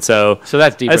 right? And so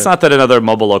that's deeper. It's not that another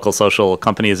mobile local social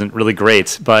company isn't really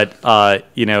great, but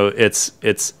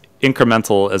it's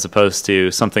incremental as opposed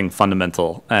to something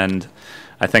fundamental. And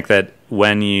I think that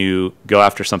when you go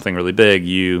after something really big,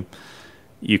 you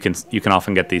can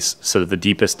often get these sort of the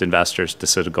deepest investors to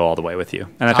sort of go all the way with you.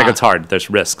 And I think it's hard. There's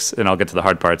risks, and I'll get to the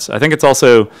hard parts. I think it's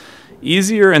also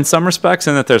easier in some respects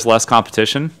in that there's less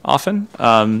competition often.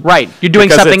 Right. You're doing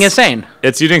something insane.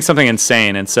 You're doing something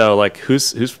insane, and so like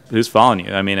who's following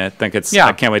you? I mean, I think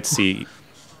I can't wait to see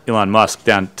Elon Musk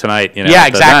down tonight. Yeah,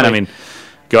 exactly. I mean,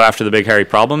 go after the big hairy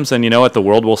problems, and you know what? The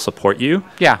world will support you.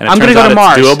 Yeah, and I'm going to go to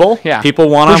Mars. It's doable. Yeah. People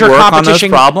want to work on those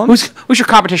problems. Who's your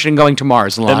competition in going to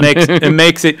Mars, Elon? It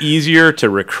makes it easier to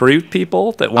recruit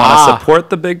people that want to support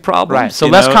the big problems. Right. So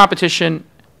less competition,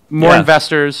 more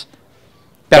investors,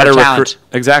 better talent.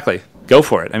 Exactly. Go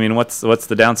for it. I mean, what's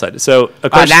the downside? So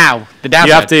of course, now the downside.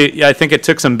 You have to. Yeah, I think it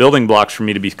took some building blocks for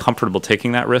me to be comfortable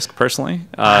taking that risk personally.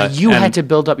 You had to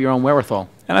build up your own wherewithal.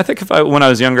 And I think when I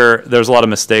was younger, there was a lot of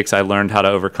mistakes I learned how to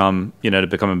overcome. To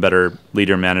become a better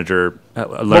leader, manager.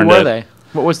 What were they?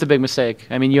 What was the big mistake?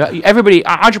 I mean, everybody,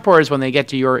 entrepreneurs, when they get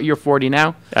to you're 40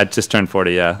 now? I just turned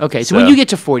 40, yeah. Okay, so when you get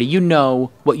to 40, you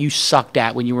know what you sucked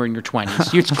at when you were in your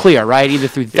 20s. It's clear, right? Either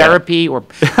through therapy or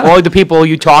all the people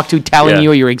you talk to telling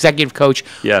you, or your executive coach.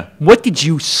 Yeah. What did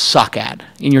you suck at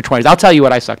in your 20s? I'll tell you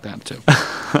what I sucked at, too.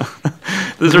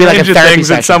 There's a range of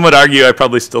things, and some would argue I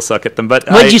probably still suck at them. But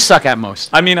what did you suck at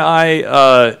most? I mean,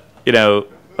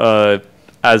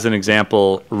 as an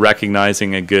example,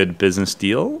 recognizing a good business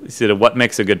deal. What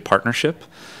makes a good partnership?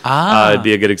 Would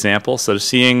be a good example. So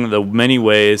seeing the many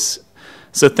ways.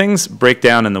 So things break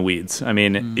down in the weeds. I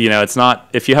mean, it's not,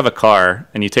 if you have a car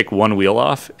and you take one wheel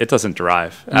off, it doesn't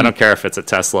drive. I don't care if it's a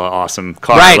Tesla awesome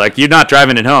car. Right. Like, you're not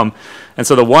driving it home. And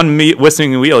so the one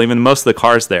missing wheel, even most of the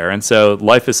car's there. And so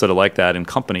life is sort of like that in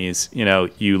companies.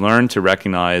 You learn to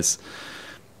recognize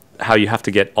how you have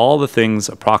to get all the things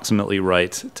approximately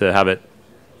right to have it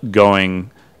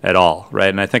going at all, right?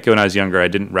 And I think when I was younger, I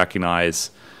didn't recognize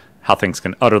how things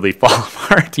can utterly fall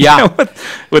apart.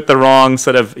 With the wrong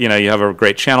sort of, you have a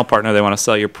great channel partner, they want to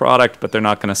sell your product, but they're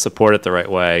not going to support it the right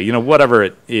way. Whatever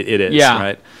it is,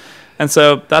 right? And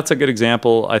so that's a good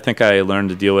example. I think I learned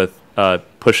to deal with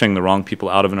pushing the wrong people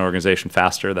out of an organization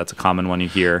faster. That's a common one you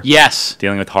hear. Yes.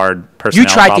 Dealing with hard personnel You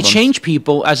tried problems. to change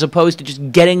people as opposed to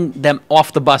just getting them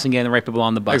off the bus and getting the right people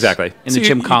on the bus. Exactly. In the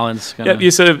Jim Collins kind of. You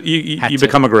sort of you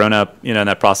become a grown up, in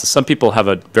that process. Some people have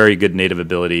a very good native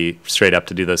ability straight up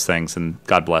to do those things, and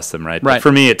God bless them, right? Right. But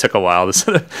for me, it took a while to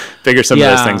sort of figure some of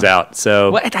those things out.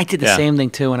 So I did the same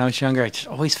thing too when I was younger. I just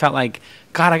always felt like,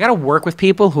 God, I got to work with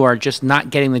people who are just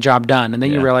not getting the job done, and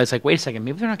then you realize, like, wait a second,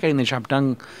 maybe they're not getting the job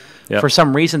done. For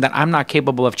some reason that I'm not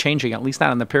capable of changing, at least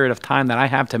not in the period of time that I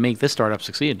have to make this startup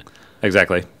succeed.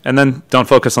 Exactly. And then don't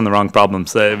focus on the wrong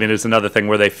problems. I mean, there's another thing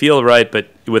where they feel right, but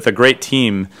with a great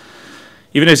team,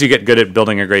 even as you get good at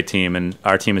building a great team, and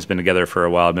our team has been together for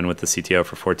a while. I've been with the CTO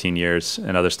for 14 years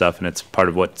and other stuff, and it's part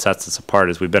of what sets us apart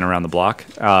is we've been around the block,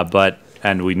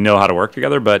 and we know how to work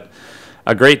together. But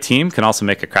a great team can also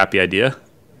make a crappy idea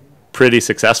pretty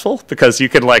successful because you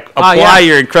can like apply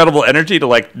your incredible energy to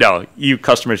like, no, you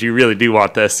customers, you really do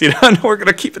want this, and we're going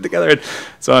to keep it together and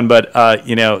so on. But,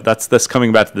 that's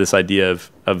coming back to this idea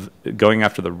of going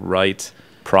after the right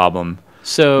problem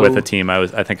with a team.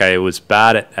 I think I was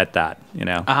bad at that,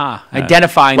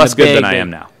 identifying less the good big, than I am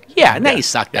now. Yeah, now you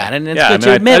sucked at it. And it's I good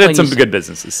to admit I did some good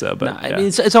businesses, so but I mean,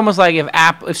 it's almost like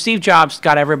if Steve Jobs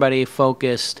got everybody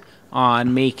focused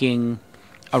on making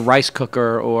a rice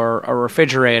cooker or a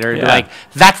refrigerator, like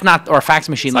that's not, or a fax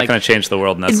machine. It's not going to change the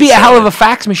world. It'd be a hell of a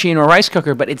fax machine or a rice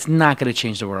cooker, but it's not going to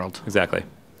change the world. Exactly,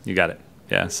 you got it.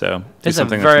 Yeah, so it's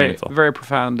something a very, that's meaningful. very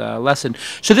profound lesson.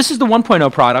 So this is the 1.0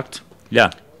 product.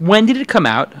 Yeah. When did it come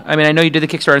out? I mean, I know you did the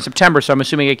Kickstarter in September, so I'm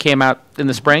assuming it came out in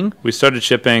the spring. We started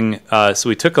shipping, so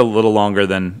we took a little longer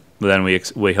than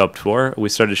we hoped for. We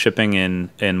started shipping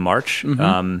in March.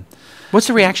 Mm-hmm. What's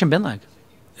the reaction been like?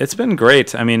 It's been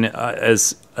great. I mean,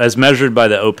 as measured by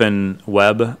the open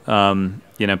web,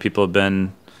 people have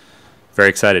been very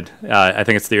excited. I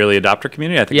think it's the early adopter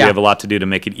community. I think we have a lot to do to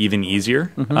make it even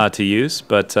easier to use,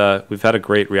 but we've had a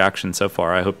great reaction so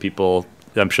far. I hope people...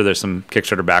 I'm sure there's some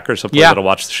Kickstarter backers hopefully that'll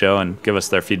watch the show and give us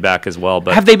their feedback as well.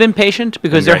 But have they been patient?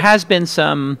 Because there has been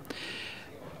some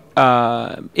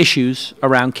issues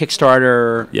around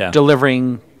Kickstarter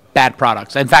delivering bad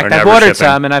products. In fact, I've ordered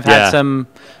some and I've had some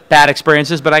bad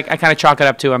experiences, but I kind of chalk it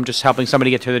up to I'm just helping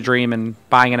somebody get to the dream and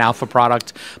buying an alpha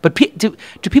product. But do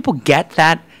people get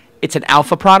that it's an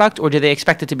alpha product, or do they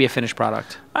expect it to be a finished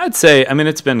product? I'd say,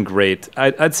 it's been great.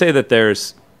 I'd say that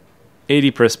there's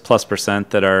 80+%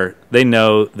 that they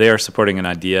know they are supporting an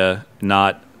idea,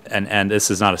 not and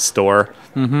this is not a store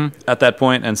at that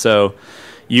point. And so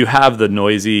you have the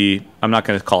noisy, I'm not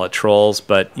going to call it trolls,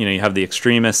 but you have the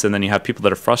extremists, and then you have people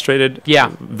that are frustrated,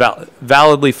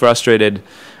 validly frustrated,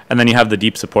 and then you have the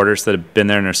deep supporters that have been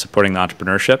there and are supporting the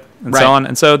entrepreneurship and so on.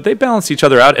 And so they balance each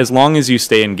other out as long as you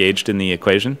stay engaged in the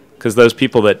equation, because those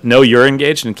people that know you're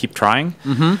engaged and keep trying,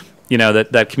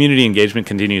 that community engagement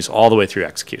continues all the way through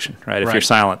execution, right? If you're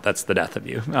silent, that's the death of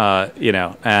you,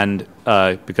 and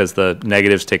because the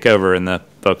negatives take over and the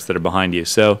folks that are behind you.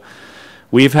 So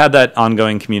we've had that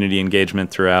ongoing community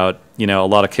engagement throughout, a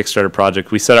lot of Kickstarter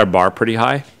projects. We set our bar pretty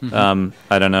high.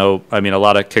 I don't know. I mean, a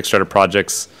lot of Kickstarter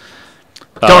projects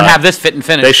don't have this fit and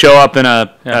finish. They show up in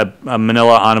a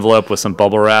manila envelope with some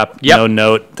bubble wrap, no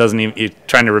note, doesn't even, you're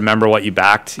trying to remember what you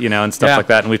backed, and stuff like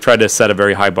that. And we've tried to set a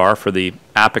very high bar for the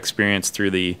app experience through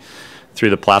the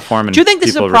platform. And do you think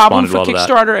this is a problem for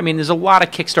Kickstarter? I mean, there's a lot of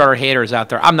Kickstarter haters out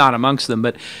there. I'm not amongst them,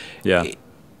 but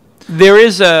there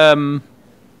is a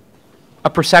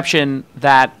perception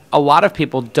that a lot of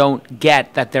people don't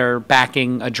get that they're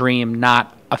backing a dream,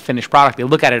 not a finished product. They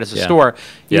look at it as a store.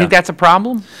 You think that's a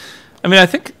problem? I mean, I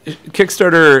think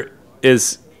Kickstarter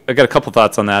is... I got a couple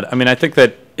thoughts on that. I mean, I think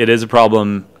that it is a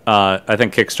problem. I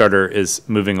think Kickstarter is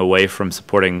moving away from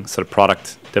supporting sort of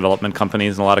product development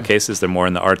companies in a lot of cases. They're more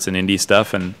in the arts and indie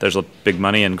stuff, and there's a big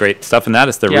money and great stuff in that.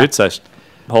 It's their roots.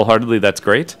 Wholeheartedly, that's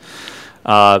great.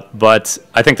 But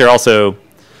I think they're also...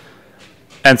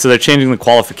 And so they're changing the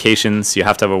qualifications. You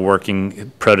have to have a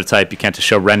working prototype. You can't just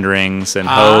show renderings and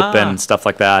hope and stuff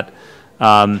like that.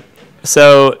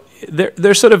 So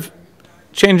they're sort of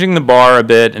changing the bar a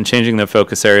bit and changing their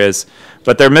focus areas,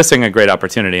 but they're missing a great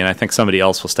opportunity, and I think somebody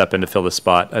else will step in to fill the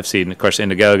spot. I've seen, of course,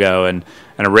 Indiegogo and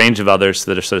a range of others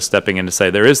that are sort of stepping in to say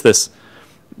there is this,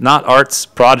 not arts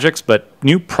projects, but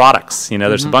new products.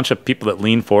 There's a bunch of people that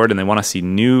lean forward and they want to see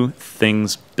new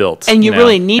things built. And you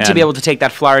really need to be able to take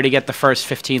that flyer to get the first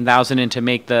 15,000 in to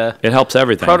make the it helps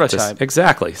everything prototype.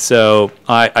 Exactly. So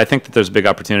I think that there's a big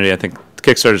opportunity. I think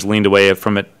Kickstarter's leaned away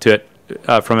from it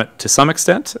to some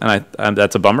extent, and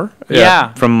that's a bummer.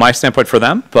 From my standpoint for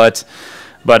them, but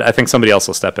I think somebody else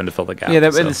will step in to fill the gap.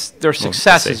 Their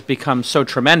success has become so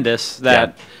tremendous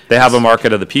that they have a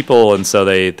market of the people, and so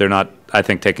they're not, I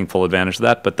think, taking full advantage of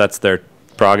that. But that's their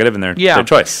prerogative and their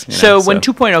choice. So when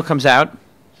 2.0 comes out,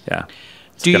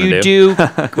 do you do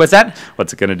what's that?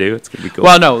 What's it going to do? It's going to be cool.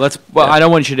 Well, no, I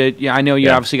don't want you to. I know you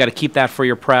obviously got to keep that for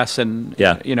your press, and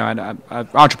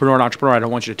entrepreneur. I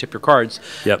don't want you to tip your cards.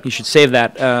 You should save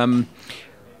that.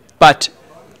 But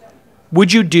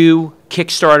would you do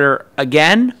Kickstarter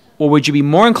again, or would you be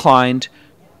more inclined,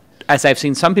 as I've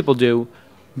seen some people do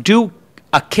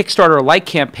a Kickstarter-like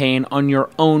campaign on your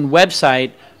own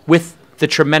website with the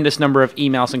tremendous number of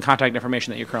emails and contact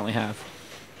information that you currently have?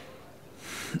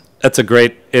 That's a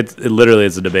great. It literally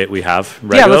is a debate we have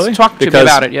regularly. Yeah, let's talk to me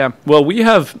about it. Well, we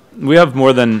have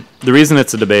more than the reason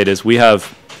it's a debate is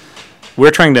we're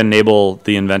trying to enable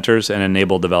the inventors and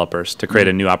enable developers to create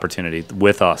a new opportunity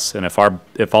with us. And if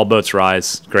all boats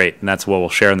rise, great, and that's what we'll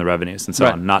share in the revenues and so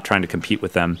on. Not trying to compete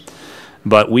with them.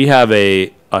 But we have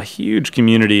a huge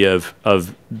community of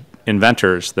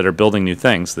inventors that are building new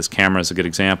things. This camera is a good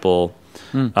example.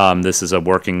 This is a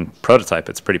working prototype.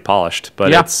 It's pretty polished,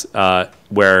 but it's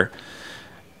where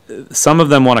some of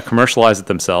them want to commercialize it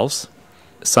themselves.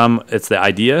 Some, it's the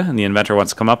idea, and the inventor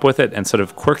wants to come up with it, and sort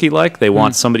of quirky-like, they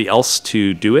want somebody else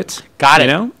to do it. Got it.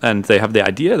 You know? And they have the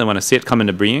idea, they want to see it come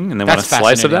into being, and they want a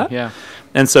slice of that. Yeah.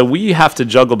 And so we have to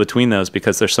juggle between those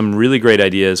because there's some really great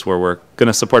ideas where we're going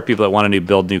to support people that want to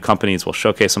build new companies. We'll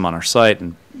showcase them on our site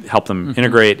and help them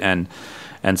integrate and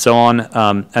so on.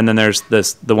 And then there's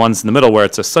the ones in the middle where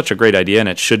it's such a great idea and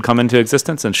it should come into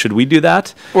existence. And should we do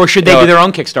that? Or should they do their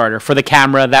own Kickstarter for the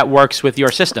camera that works with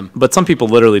your system? But some people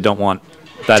literally don't want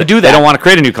that. To do that. They don't want to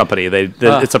create a new company.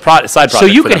 It's a side project. So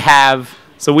you for could them. have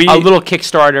a little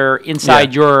Kickstarter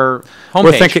inside your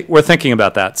homepage. We're thinking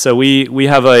about that. So we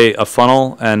have a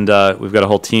funnel, and we've got a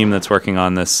whole team that's working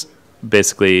on this,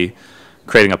 basically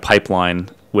creating a pipeline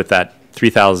with that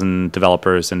 3,000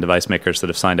 developers and device makers that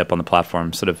have signed up on the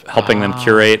platform, sort of helping them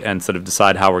curate and sort of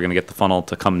decide how we're going to get the funnel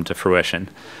to come to fruition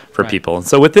for people. And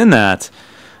so within that,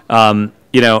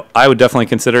 I would definitely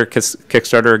consider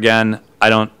Kickstarter again.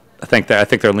 I think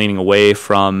they're leaning away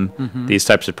from these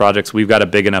types of projects. We've got a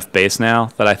big enough base now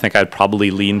that I think I'd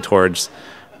probably lean towards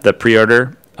the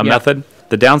pre-order method.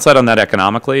 The downside on that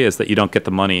economically is that you don't get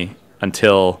the money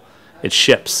until it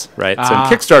ships, right? So in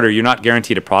Kickstarter, you're not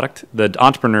guaranteed a product. The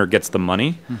entrepreneur gets the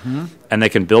money, and they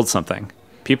can build something.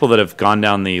 People that have gone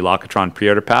down the Locatron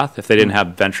pre-order path, if they didn't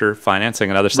have venture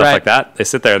financing and other stuff like that, they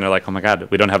sit there and they're like, oh my God,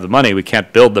 we don't have the money. We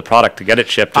can't build the product to get it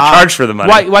shipped to charge for the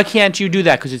money. Why can't you do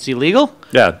that? Because it's illegal?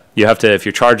 Yeah. You have to, if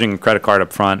you're charging a credit card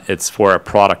up front, it's for a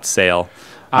product sale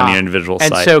on your individual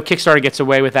site. And so Kickstarter gets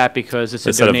away with that because it's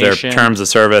a donation. Instead of their terms of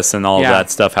service and all of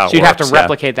that stuff, how it works. So you'd have to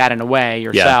replicate that in a way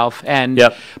yourself. And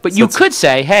But you could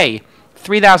say, hey,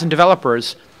 3,000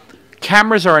 developers,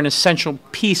 cameras are an essential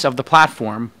piece of the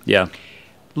platform. Yeah.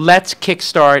 Let's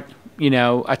kickstart,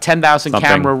 a 10,000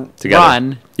 camera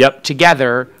run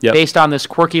together based on this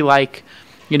quirky,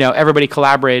 everybody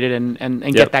collaborated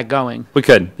and get that going. We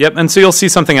could. Yep. And so you'll see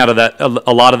something out of that,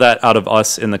 a lot of that out of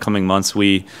us in the coming months.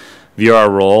 We view our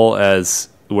role as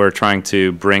we're trying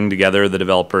to bring together the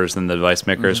developers and the device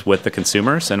makers with the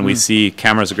consumers. And we see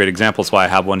cameras a great example. That's why I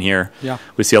have one here. Yeah.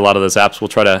 We see a lot of those apps. We'll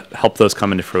try to help those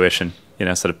come into fruition,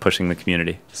 instead of pushing the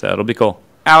community. So it'll be cool.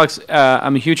 Alex,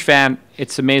 I'm a huge fan.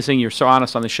 It's amazing. You're so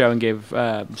honest on the show and gave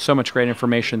so much great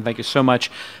information. Thank you so much.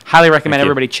 Highly recommend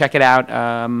everybody check it out.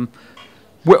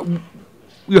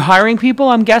 You're hiring people,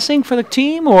 I'm guessing, for the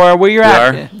team, or where you're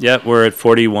at? Yeah, we're at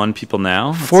 41 people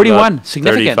now. 41,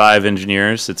 significant. 35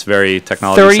 engineers. It's very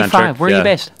technology-centric. 35. Where are you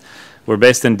based? We're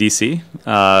based in D.C.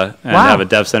 And have a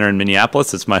dev center in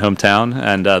Minneapolis. It's my hometown,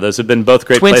 and those have been both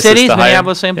great places Twin Cities, to hire.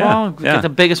 Minneapolis, St. Paul. Yeah. The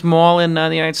biggest mall in the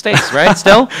United States, right?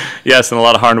 Still. Yes, and a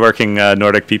lot of hardworking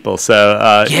Nordic people.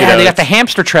 So they got the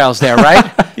hamster trails there,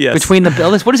 right? Yes. Between the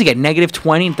buildings, what does it get? Negative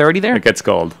 20 and 30 there. It gets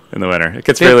cold in the winter. It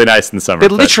gets really nice in the summer. They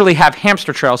literally have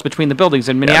hamster trails between the buildings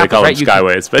in Minneapolis, they call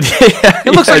them skyways, but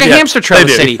it looks like a hamster trail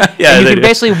city. Yeah, and you can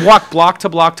basically walk block to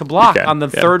block to block on the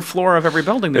third floor of every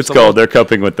building. It's cold. They're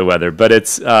coping with the weather, but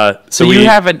it's so you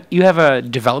have a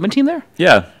development team there?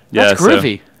 Yeah. That's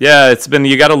groovy. It's been,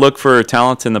 you got to look for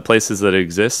talent in the places that it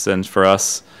exists, and for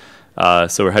us,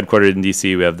 so we're headquartered in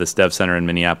DC. We have this dev center in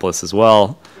Minneapolis as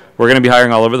well. We're going to be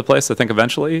hiring all over the place, I think,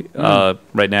 eventually.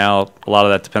 Right now, a lot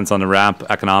of that depends on the ramp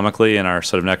economically and our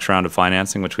sort of next round of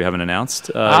financing, which we haven't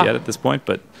announced yet at this point.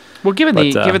 But given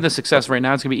the success right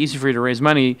now, it's going to be easy for you to raise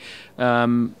money.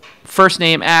 First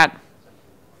name at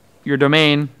your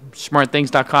domain,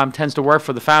 SmartThings.com, tends to work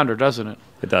for the founder, doesn't it?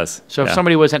 It does. So if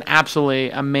somebody was an absolutely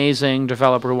amazing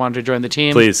developer who wanted to join the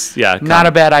team, please, not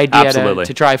a bad idea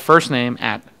to try first name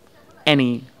at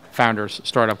any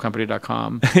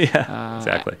foundersstartupcompany.com.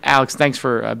 Exactly. Alex, thanks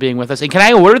for being with us. And can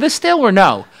I order this still or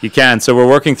no? You can. So we're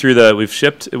working through we've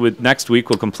shipped, next week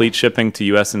we'll complete shipping to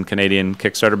U.S. and Canadian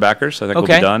Kickstarter backers. I think we'll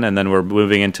be done. And then we're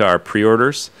moving into our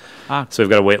pre-orders. So we've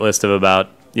got a wait list of about,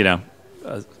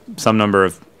 some number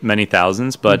of many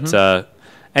thousands. But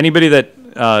anybody that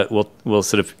will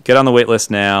sort of get on the wait list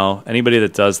now, anybody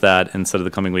that does that in sort of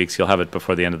the coming weeks, you'll have it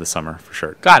before the end of the summer for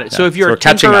sure. Got it. So if you're a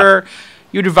tinkerer,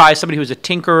 you'd advise somebody who's a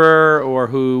tinkerer or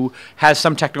who has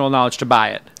some technical knowledge to buy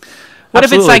it. What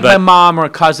if it's like my mom or a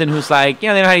cousin who's like, they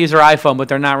know how to use their iPhone, but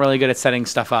they're not really good at setting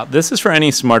stuff up? This is for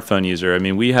any smartphone user. I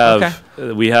mean, we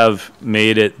have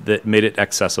made it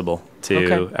accessible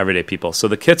to everyday people. So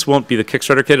the kits won't be the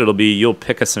Kickstarter kit. It'll be, you'll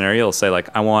pick a scenario. It'll say like,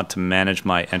 I want to manage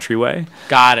my entryway.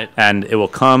 Got it. And it will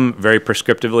come very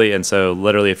prescriptively. And so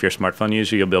literally, if you're a smartphone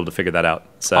user, you'll be able to figure that out.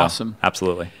 So awesome.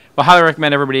 Absolutely. Well, highly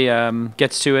recommend everybody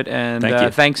gets to it. And Thank you.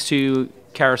 Thanks to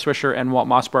Kara Swisher and Walt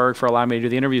Mossberg for allowing me to do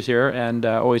the interviews here and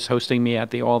always hosting me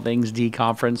at the All Things D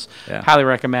conference. Yeah. Highly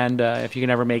recommend if you can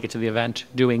ever make it to the event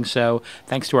doing so.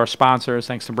 Thanks to our sponsors.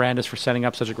 Thanks to Brandis for setting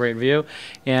up such a great view.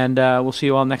 And we'll see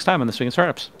you all next time on This Week in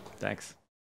Startups. Thanks.